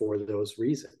loves it for those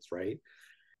reasons, right?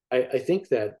 I think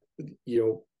that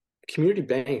community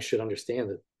banks should understand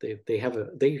that they have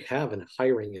a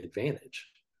hiring advantage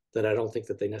that I don't think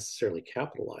that they necessarily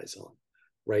capitalize on,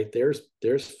 right?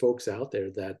 There's folks out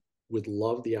there that would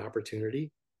love the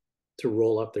opportunity to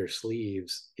roll up their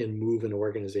sleeves and move an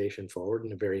organization forward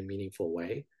in a very meaningful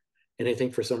way. And I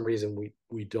think for some reason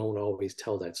we don't always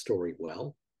tell that story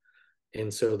well.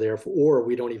 And so therefore, or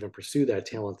we don't even pursue that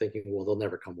talent thinking, well, they'll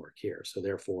never come work here. So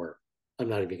therefore, I'm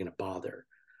not even going to bother.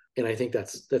 And I think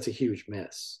that's a huge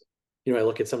miss. I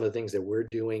look at some of the things that we're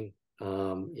doing,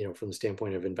 from the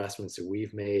standpoint of investments that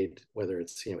we've made, whether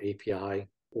it's, API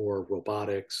or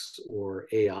robotics or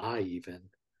AI even,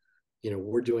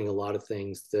 we're doing a lot of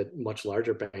things that much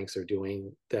larger banks are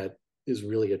doing that is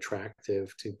really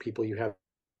attractive to people you have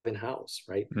in-house,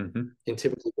 right? Mm-hmm. And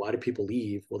typically, why do people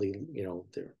leave? Well,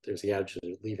 there's the adage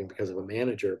they're leaving because of a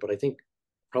manager, but I think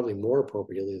probably more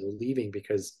appropriately, they're leaving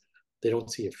because they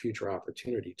don't see a future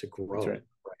opportunity to grow. That's right.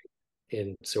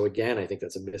 And so again, I think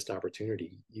that's a missed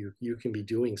opportunity. You can be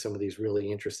doing some of these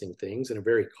really interesting things in a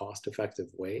very cost-effective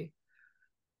way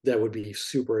that would be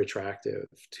super attractive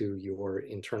to your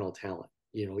internal talent.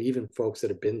 Even folks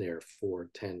that have been there for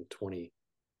 10, 20,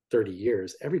 30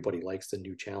 years, everybody likes the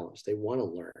new challenge. They want to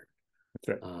learn.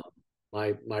 That's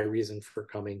right. My reason for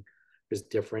coming is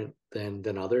different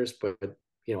than others, but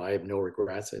I have no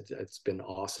regrets. It's been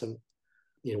awesome.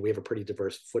 We have a pretty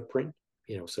diverse footprint.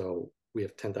 So we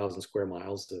have 10,000 square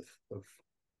miles of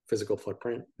physical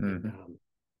footprint. Mm-hmm.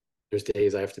 There's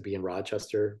days I have to be in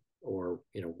Rochester or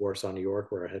Warsaw, New York,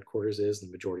 where our headquarters is, and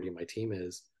the majority of my team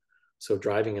is. So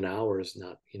driving an hour is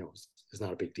not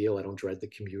a big deal. I don't dread the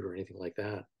commute or anything like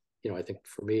that. I think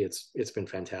for me, it's been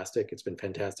fantastic. It's been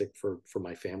fantastic for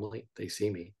my family. They see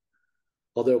me.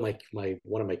 Although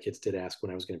one of my kids did ask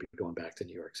when I was going to be going back to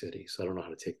New York City, so I don't know how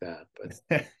to take that.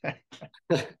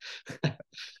 But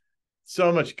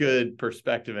so much good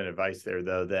perspective and advice there,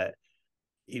 though, that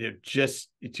just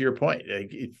to your point,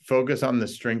 focus on the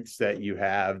strengths that you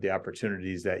have, the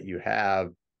opportunities that you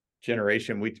have.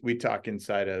 Generation, we talk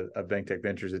inside of BankTech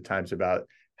Ventures at times about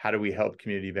how do we help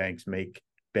community banks make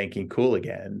banking cool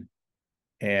again,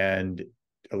 and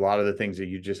a lot of the things that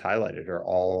you just highlighted are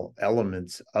all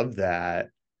elements of that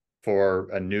for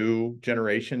a new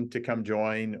generation to come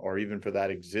join, or even for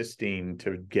that existing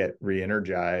to get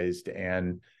re-energized.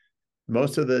 And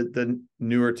most of the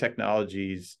newer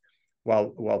technologies,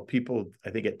 while people, I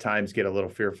think at times get a little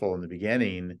fearful in the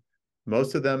beginning,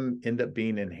 most of them end up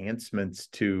being enhancements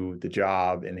to the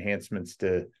job, enhancements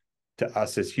to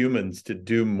us as humans to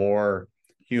do more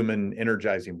human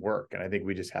energizing work. And I think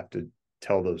we just have to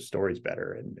tell those stories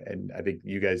better. And I think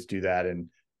you guys do that, and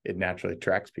it naturally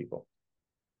attracts people.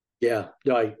 Yeah,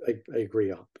 no, I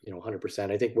agree,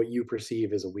 100%. I think what you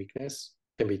perceive as a weakness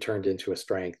can be turned into a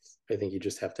strength. I think you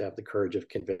just have to have the courage of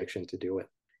conviction to do it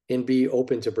and be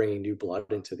open to bringing new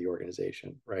blood into the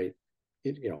organization, right?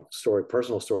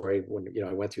 Personal story, when,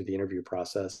 I went through the interview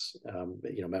process,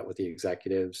 met with the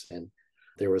executives, and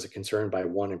there was a concern by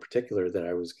one in particular that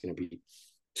I was going to be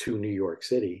to New York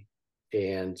City.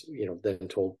 And, then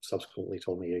subsequently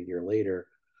told me a year later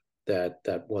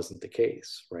that wasn't the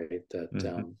case, right? That,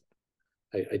 mm-hmm.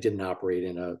 I didn't operate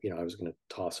in I was going to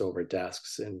toss over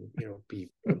desks and, be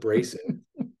abrasive.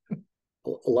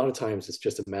 A lot of times it's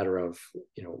just a matter of,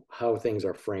 how things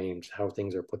are framed, how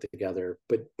things are put together,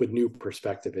 but new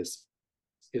perspective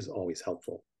is always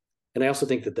helpful. And I also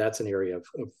think that that's an area of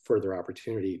further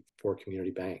opportunity for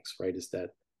community banks, right? Is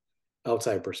that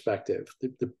outside perspective.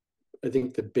 I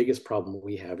think the biggest problem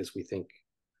we have is we think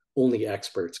only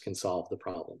experts can solve the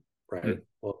problem, right? Mm.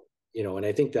 Well, and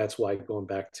I think that's why, going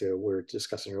back to what we were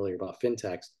discussing earlier about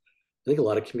fintechs, I think a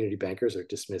lot of community bankers are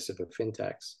dismissive of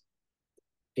fintechs.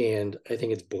 And I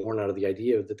think it's born out of the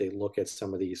idea that they look at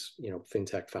some of these,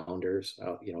 fintech founders,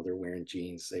 they're wearing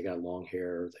jeans, they got long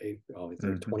hair, they're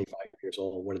mm-hmm. 25 years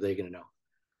old. What are they going to know?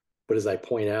 But as I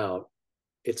point out,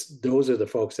 those are the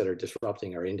folks that are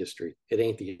disrupting our industry. It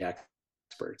ain't the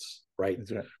experts, right?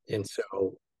 That's right. And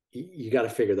so you got to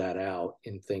figure that out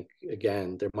and think,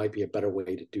 again, there might be a better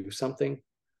way to do something,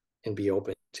 and be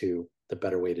open to the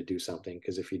better way to do something.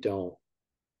 Because if you don't,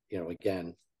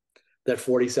 again, that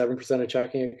 47% of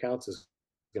checking accounts is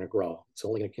going to grow. It's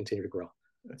only going to continue to grow.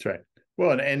 That's right.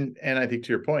 Well, and I think to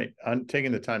your point, on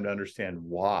taking the time to understand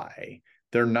why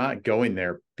they're not going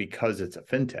there because it's a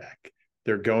fintech.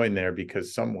 They're going there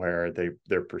because somewhere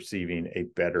they're perceiving a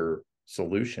better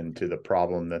solution to the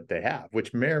problem that they have,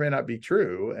 which may or may not be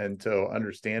true. And so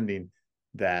understanding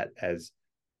that as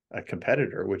a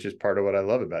competitor, which is part of what I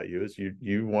love about you, is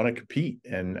you want to compete.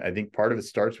 And I think part of it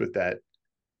starts with that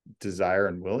desire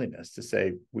and willingness to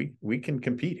say, we can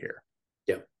compete here.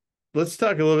 Yeah. let's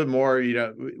talk a little bit more.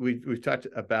 We've talked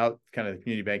about kind of the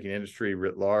community banking industry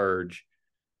writ large.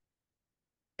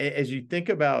 As you think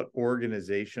about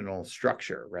organizational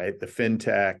structure, right? The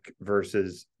fintech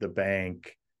versus the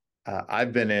bank.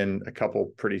 I've been in a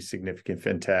couple pretty significant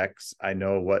fintechs. I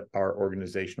know what our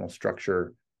organizational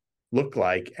structure looked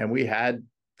like, and we had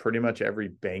pretty much every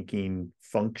banking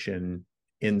function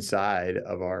inside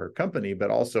of our company,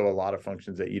 but also a lot of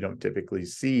functions that you don't typically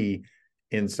see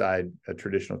inside a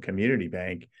traditional community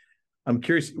bank. I'm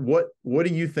curious, what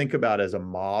do you think about as a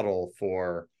model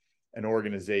for an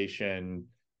organization,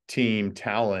 team,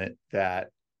 talent that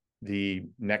the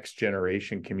next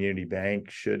generation community bank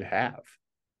should have?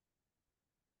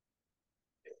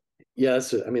 Yeah,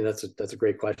 that's a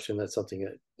great question. That's something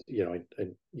that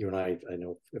you and I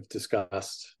know have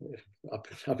discussed up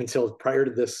until prior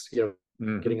to this,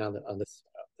 getting on this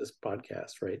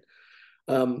podcast, right?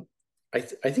 I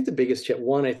think the biggest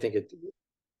one, I think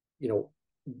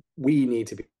we need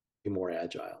to be more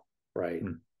agile, right?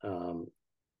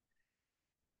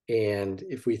 And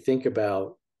if we think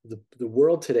about the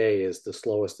world today is the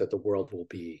slowest that the world will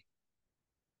be.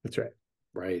 That's right.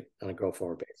 Right, on a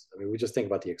go-forward basis. I mean, we just think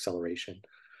about the acceleration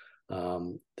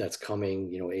that's coming,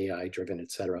 AI driven,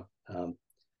 et cetera.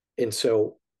 And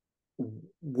so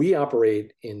we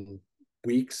operate in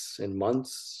weeks and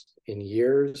months, in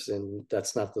years, and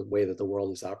that's not the way that the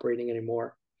world is operating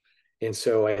anymore. And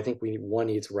so I think one,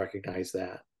 need to recognize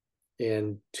that.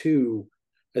 And two,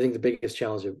 I think the biggest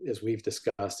challenge, as we've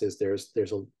discussed, is there's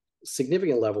a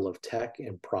significant level of tech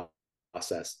and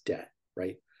process debt,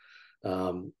 right?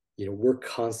 We're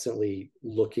constantly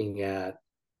looking at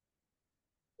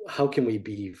how can we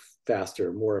be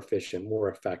faster, more efficient, more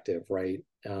effective, right?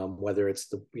 Whether it's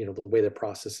the way the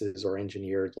processes are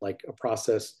engineered, like a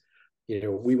process,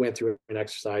 we went through an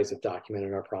exercise of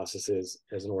documenting our processes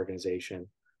as an organization.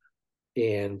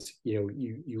 And,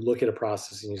 you look at a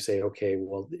process and you say, okay,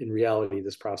 well, in reality,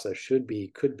 this process could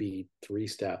be 3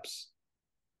 steps,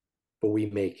 but we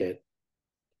make it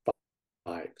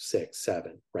 5, 6,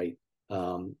 7, right?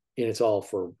 And it's all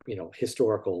for,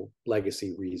 historical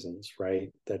legacy reasons,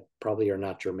 right? That probably are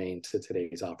not germane to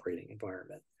today's operating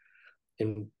environment.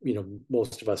 And,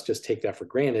 most of us just take that for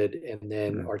granted. And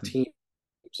then our teams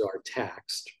are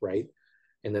taxed, right?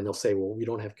 And then they'll say, well, we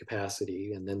don't have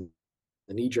capacity. And then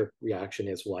the knee-jerk reaction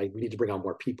is, well, we need to bring on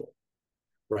more people,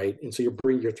 right? And so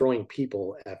you're throwing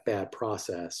people at bad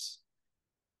process,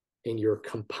 and you're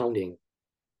compounding,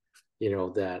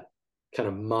 that kind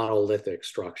of monolithic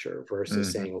structure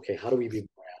versus saying, okay, how do we be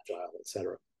more agile, et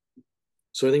cetera?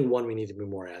 So I think one, we need to be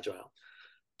more agile.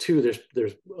 Two,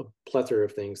 there's a plethora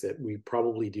of things that we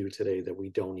probably do today that we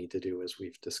don't need to do, as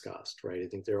we've discussed, right? I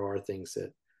think there are things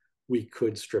that we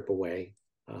could strip away.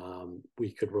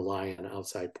 We could rely on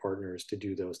outside partners to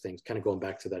do those things. Kind of going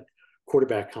back to that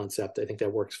quarterback concept, I think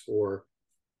that works for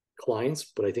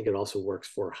clients, but I think it also works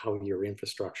for how your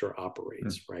infrastructure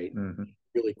operates, right?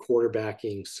 Really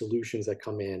quarterbacking solutions that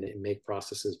come in and make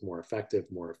processes more effective,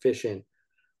 more efficient.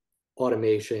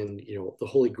 Automation, the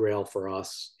holy grail for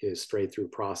us is straight through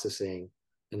processing,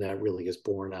 and that really is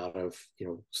born out of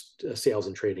a sales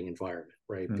and trading environment,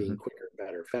 right? Being quicker,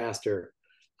 better, faster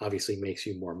obviously makes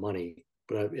you more money,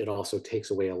 but it also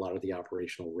takes away a lot of the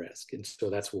operational risk. And so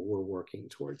that's what we're working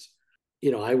towards.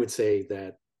 I would say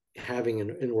that having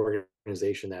an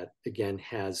organization that, again,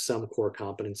 has some core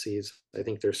competencies, I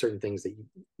think there's certain things that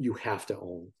you have to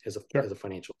own as a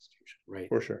financial institution, right?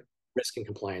 For sure. Risk and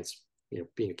compliance,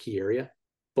 being a key area,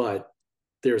 but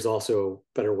there's also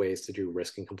better ways to do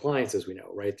risk and compliance, as we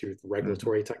know, right? Through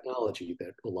regulatory technology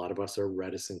that a lot of us are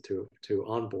reticent to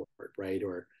onboard, right?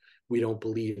 Or we don't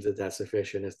believe that that's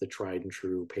sufficient as the tried and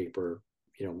true paper,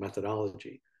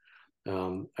 methodology.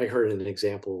 I heard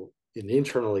an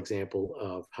internal example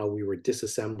of how we were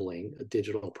disassembling a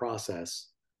digital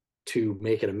process to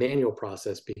make it a manual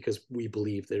process because we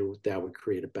believed that would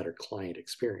create a better client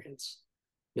experience.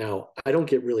 Now, I don't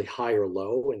get really high or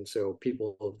low, and so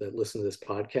people that listen to this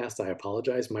podcast, I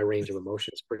apologize. My range of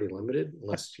emotion is pretty limited,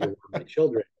 unless you're my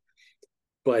children.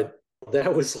 But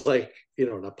that was like,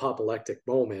 an apoplectic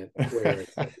moment where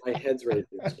my head's ready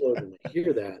to explode when I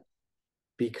hear that,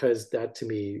 because that to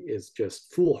me is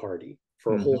just foolhardy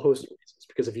for a whole host of reasons.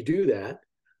 Because if you do that,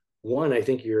 one, I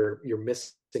think you're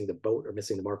missing the boat or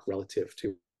missing the mark relative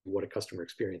to what a customer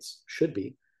experience should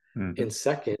be. And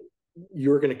second,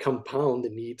 you're going to compound the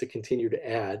need to continue to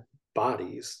add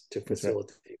bodies to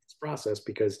facilitate this process,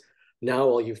 because now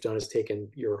all you've done is taken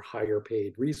your higher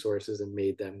paid resources and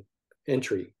made them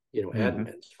entry, admins,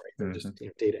 right? They're just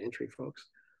data entry folks.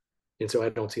 And so I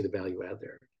don't see the value add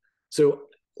there. So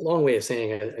long way of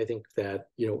saying I think that,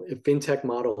 a fintech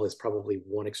model is probably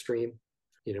one extreme,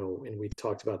 and we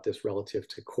talked about this relative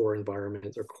to core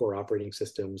environments or core operating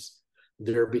systems.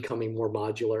 They're becoming more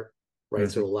modular, right?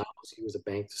 So it allows you as a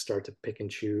bank to start to pick and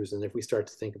choose. And if we start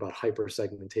to think about hyper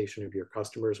segmentation of your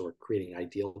customers or creating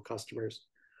ideal customers,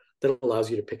 that allows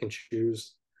you to pick and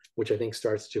choose, which I think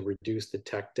starts to reduce the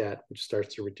tech debt, which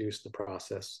starts to reduce the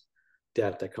process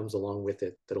debt that comes along with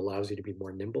it, that allows you to be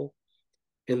more nimble,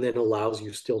 and then allows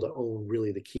you still to own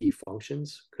really the key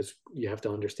functions, because you have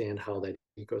to understand how that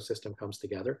ecosystem comes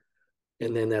together.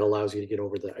 And then that allows you to get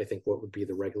over I think what would be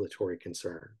the regulatory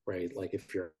concern, right? Like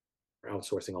if you're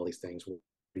outsourcing all these things, what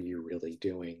are you really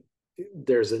doing?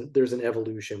 There's an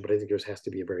evolution, but I think there has to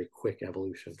be a very quick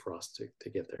evolution for us to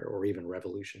get there, or even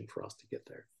revolution for us to get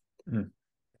there.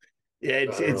 Yeah,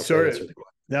 it's sort of,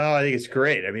 no, I think it's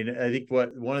great. I mean, I think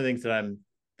one of the things that I'm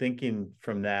thinking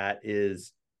from that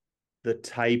is the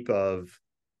type of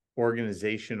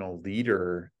organizational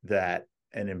leader that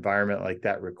an environment like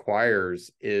that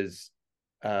requires is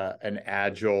an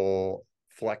agile,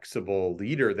 flexible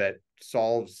leader that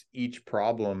solves each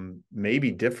problem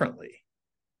maybe differently.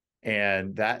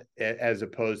 And that, as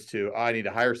opposed to, I need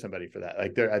to hire somebody for that.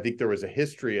 Like I think there was a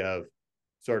history of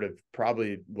sort of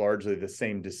probably largely the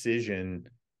same decision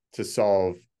to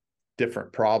solve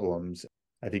different problems.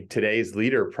 I think today's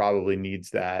leader probably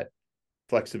needs that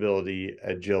flexibility,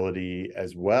 agility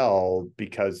as well,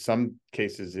 because some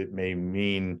cases it may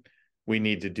mean we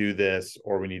need to do this,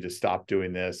 or we need to stop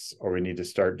doing this, or we need to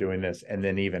start doing this, and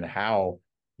then even how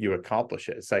you accomplish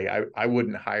it. It's like I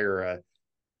wouldn't hire a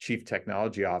chief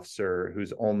technology officer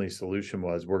whose only solution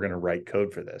was we're going to write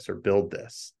code for this or build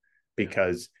this,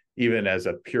 because even as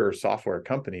a pure software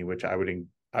company, which I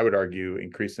would argue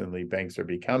increasingly banks are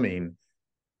becoming,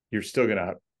 you're still going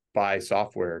to buy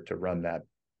software to run that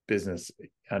business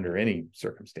under any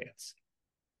circumstance.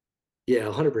 Yeah,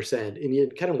 100%.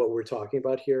 And kind of what we're talking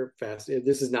about here,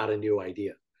 this is not a new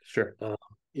idea. Sure.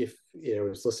 If I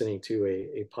was listening to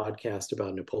a podcast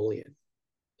about Napoleon,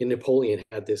 and Napoleon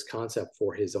had this concept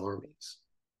for his armies,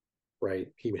 right?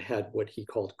 He had what he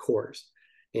called corps.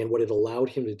 And what it allowed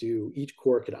him to do, each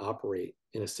corps could operate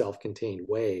in a self-contained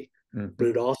way, but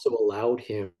it also allowed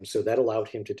him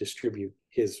to distribute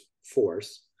his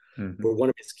force. But one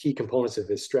of his key components of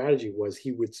his strategy was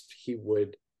he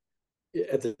would,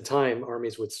 at the time,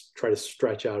 armies would try to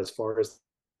stretch out as far as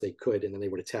they could, and then they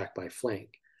would attack by flank.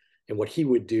 And what he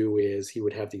would do is he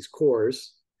would have these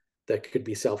corps that could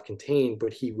be self-contained,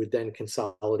 but he would then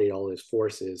consolidate all his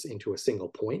forces into a single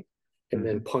point and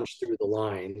then punch through the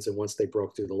lines. And once they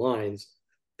broke through the lines,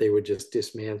 they would just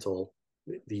dismantle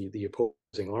the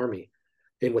opposing army.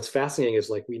 And what's fascinating is,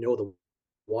 like, we know the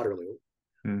Waterloo,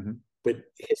 but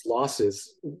his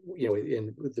losses,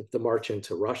 in the march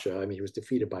into Russia, I mean, he was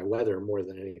defeated by weather more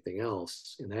than anything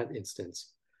else in that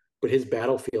instance. But his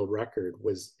battlefield record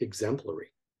was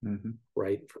exemplary,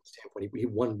 right? From the standpoint, he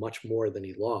won much more than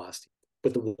he lost.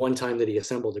 But the one time that he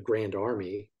assembled a grand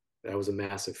army, that was a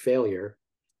massive failure.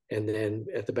 And then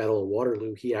at the Battle of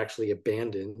Waterloo, he actually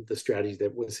abandoned the strategy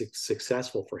that was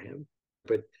successful for him.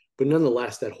 But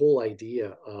nonetheless, that whole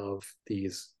idea of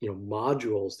these,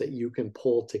 modules that you can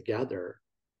pull together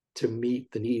to meet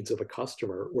the needs of a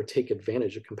customer or take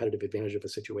competitive advantage of a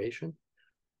situation,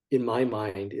 in my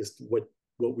mind, is what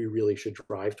we really should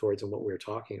drive towards. And what we're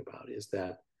talking about is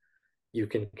that you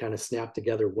can kind of snap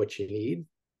together what you need,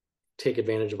 take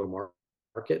advantage of a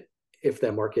market. If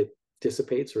that market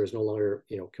dissipates or is no longer,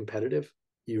 competitive,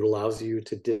 it allows you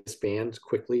to disband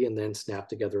quickly and then snap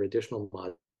together additional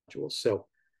modules. So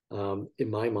in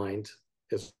my mind,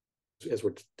 as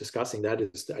we're discussing, that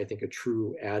is, I think, a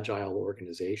true agile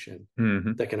organization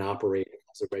that can operate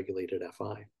as a regulated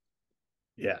FI.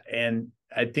 Yeah. And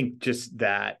I think just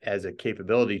that as a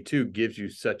capability too gives you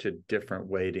such a different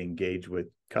way to engage with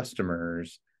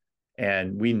customers.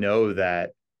 And we know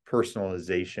that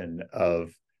personalization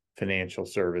of financial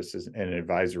services and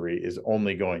advisory is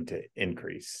only going to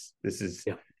increase.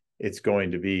 It's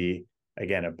going to be,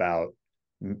 again, about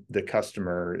the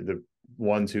customer, the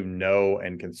ones who know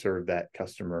and can serve that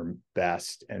customer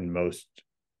best and most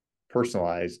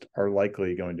personalized are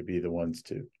likely going to be the ones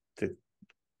to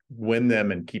win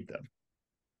them and keep them.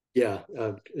 Yeah,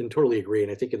 and totally agree.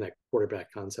 And I think in that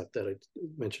quarterback concept that I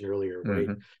mentioned earlier, right,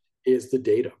 is the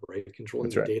data, right? Controlling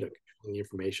the data, controlling the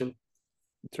information.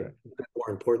 That's right. But more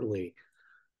importantly,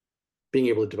 being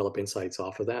able to develop insights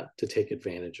off of that to take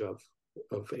advantage of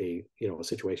a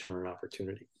situation or an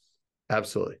opportunity.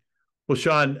 Absolutely. Well,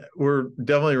 Sean, we're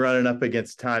definitely running up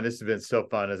against time. This has been so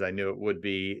fun, as I knew it would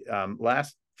be.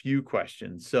 Last few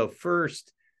questions. So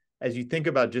first, as you think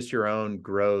about just your own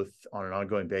growth on an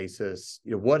ongoing basis,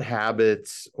 what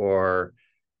habits or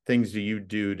things do you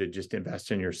do to just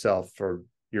invest in yourself for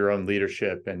your own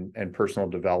leadership and personal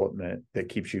development that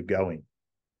keeps you going?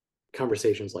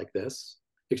 Conversations like this,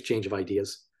 exchange of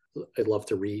ideas. I love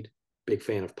to read, big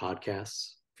fan of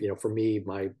podcasts. For me,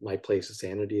 my place of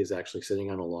sanity is actually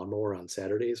sitting on a lawnmower on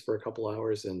Saturdays for a couple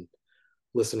hours and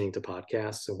listening to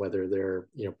podcasts, and whether they're,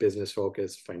 business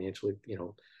focused, financially,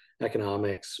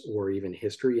 economics, or even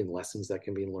history and lessons that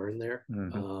can be learned there.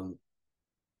 Mm-hmm.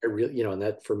 I really, and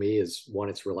that for me is one,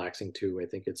 it's relaxing. Two, I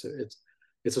think it's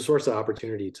a source of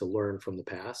opportunity to learn from the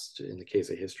past in the case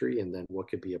of history, and then what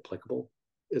could be applicable.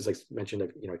 As I mentioned,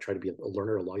 I try to be a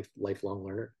learner, a lifelong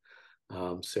learner.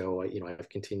 So I've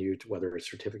continued, whether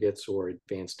it's certificates or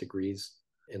advanced degrees,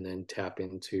 and then tap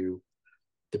into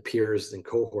the peers and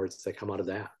cohorts that come out of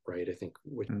that, right? I think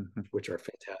which are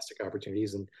fantastic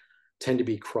opportunities and tend to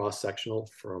be cross-sectional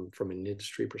from an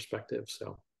industry perspective.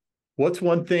 So what's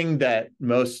one thing that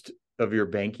most of your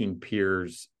banking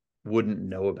peers wouldn't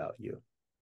know about you?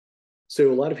 So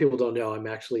a lot of people don't know I'm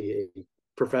actually a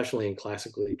professionally and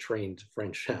classically trained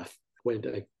French chef. When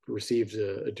I received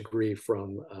a degree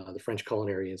from the French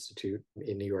Culinary Institute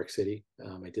in New York City,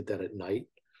 I did that at night.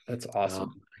 That's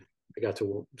awesome. I got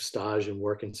to stage and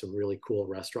work in some really cool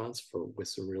restaurants with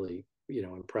some really,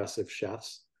 impressive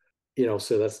chefs.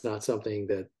 So that's not something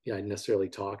that I necessarily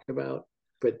talk about,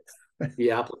 but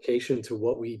the application to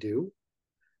what we do,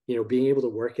 being able to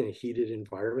work in a heated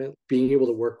environment, being able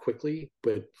to work quickly,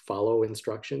 but follow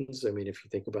instructions. I mean, if you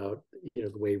think about, the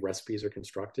way recipes are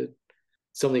constructed,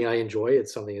 something I enjoy.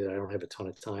 It's something that I don't have a ton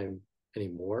of time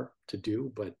anymore to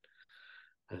do, but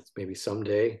maybe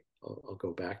someday I'll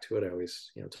go back to it. I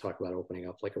always, talk about opening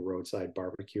up like a roadside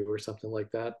barbecue or something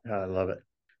like that. I love it.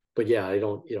 But yeah, I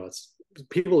don't, it's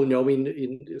people who know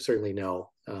me certainly know.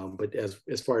 But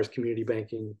as far as community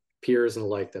banking peers and the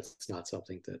like, that's not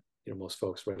something that, most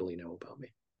folks readily know about me.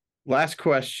 Last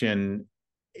question.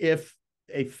 If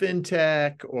a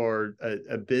fintech or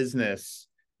a business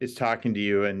is talking to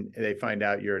you and they find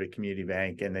out you're at a community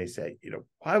bank and they say,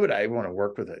 why would I want to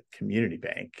work with a community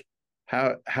bank?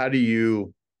 How do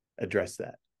you address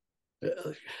that?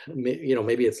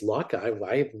 Maybe it's luck. I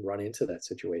haven't run into that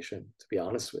situation, to be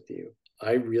honest with you.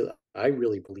 I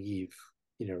really believe,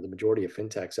 the majority of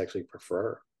fintechs actually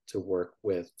prefer to work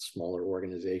with smaller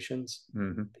organizations.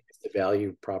 Mm-hmm. Because the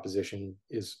value proposition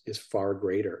is far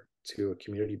greater to a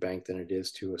community bank than it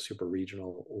is to a super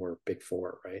regional or big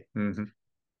four, right?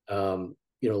 Mm-hmm.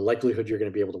 Likelihood you're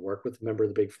going to be able to work with a member of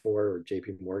the big four or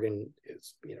JP Morgan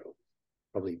is,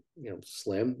 probably,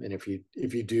 slim. And if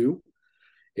you do,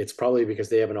 it's probably because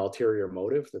they have an ulterior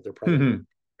motive that they're probably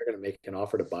they're going to make an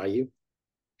offer to buy you.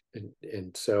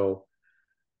 And so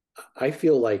I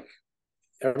feel like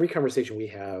every conversation we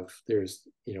have, it's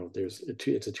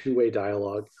a two-way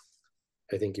dialogue.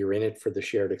 I think you're in it for the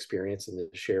shared experience and the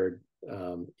shared,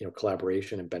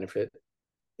 collaboration and benefit.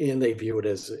 And they view it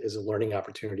as a learning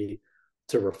opportunity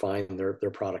to refine their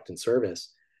product and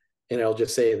service. And I'll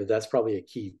just say that that's probably a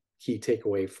key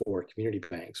takeaway for community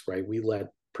banks, right? We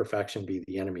let perfection be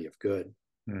the enemy of good,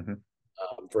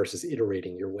 versus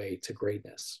iterating your way to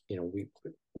greatness.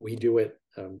 We do it.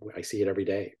 I see it every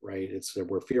day, right?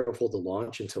 We're fearful to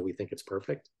launch until we think it's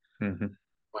perfect. Mm-hmm.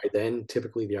 By then,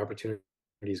 typically the opportunity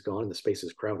is gone and the space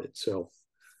is crowded. So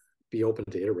be open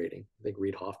to iterating. I think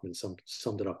Reid Hoffman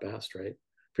summed it up best, right?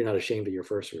 If you're not ashamed of your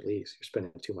first release, you're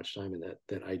spending too much time in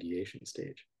that ideation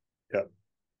stage. Yep.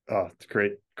 Oh, it's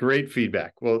great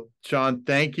feedback. Well, Sean,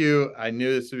 thank you. I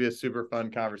knew this would be a super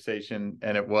fun conversation,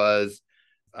 and it was.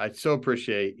 I so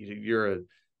appreciate you're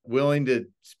willing to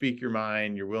speak your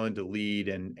mind. You're willing to lead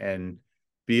and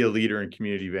be a leader in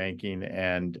community banking,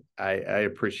 and I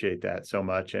appreciate that so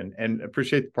much, and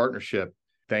appreciate the partnership.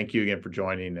 Thank you again for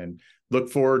joining, and look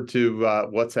forward to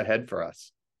what's ahead for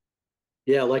us.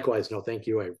 Yeah, likewise. No, thank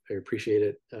you. I appreciate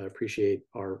it. Appreciate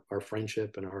our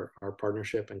friendship and our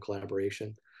partnership and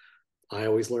collaboration. I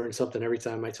always learn something every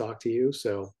time I talk to you.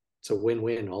 So it's a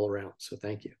win-win all around. So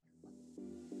thank you.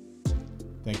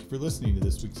 Thank you for listening to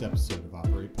this week's episode of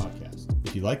Operate Podcast.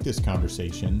 If you like this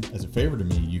conversation, as a favor to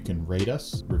me, you can rate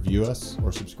us, review us,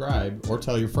 or subscribe, or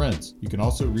tell your friends. You can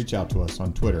also reach out to us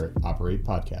on Twitter at Operate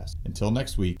Podcast. Until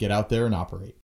next week, get out there and operate.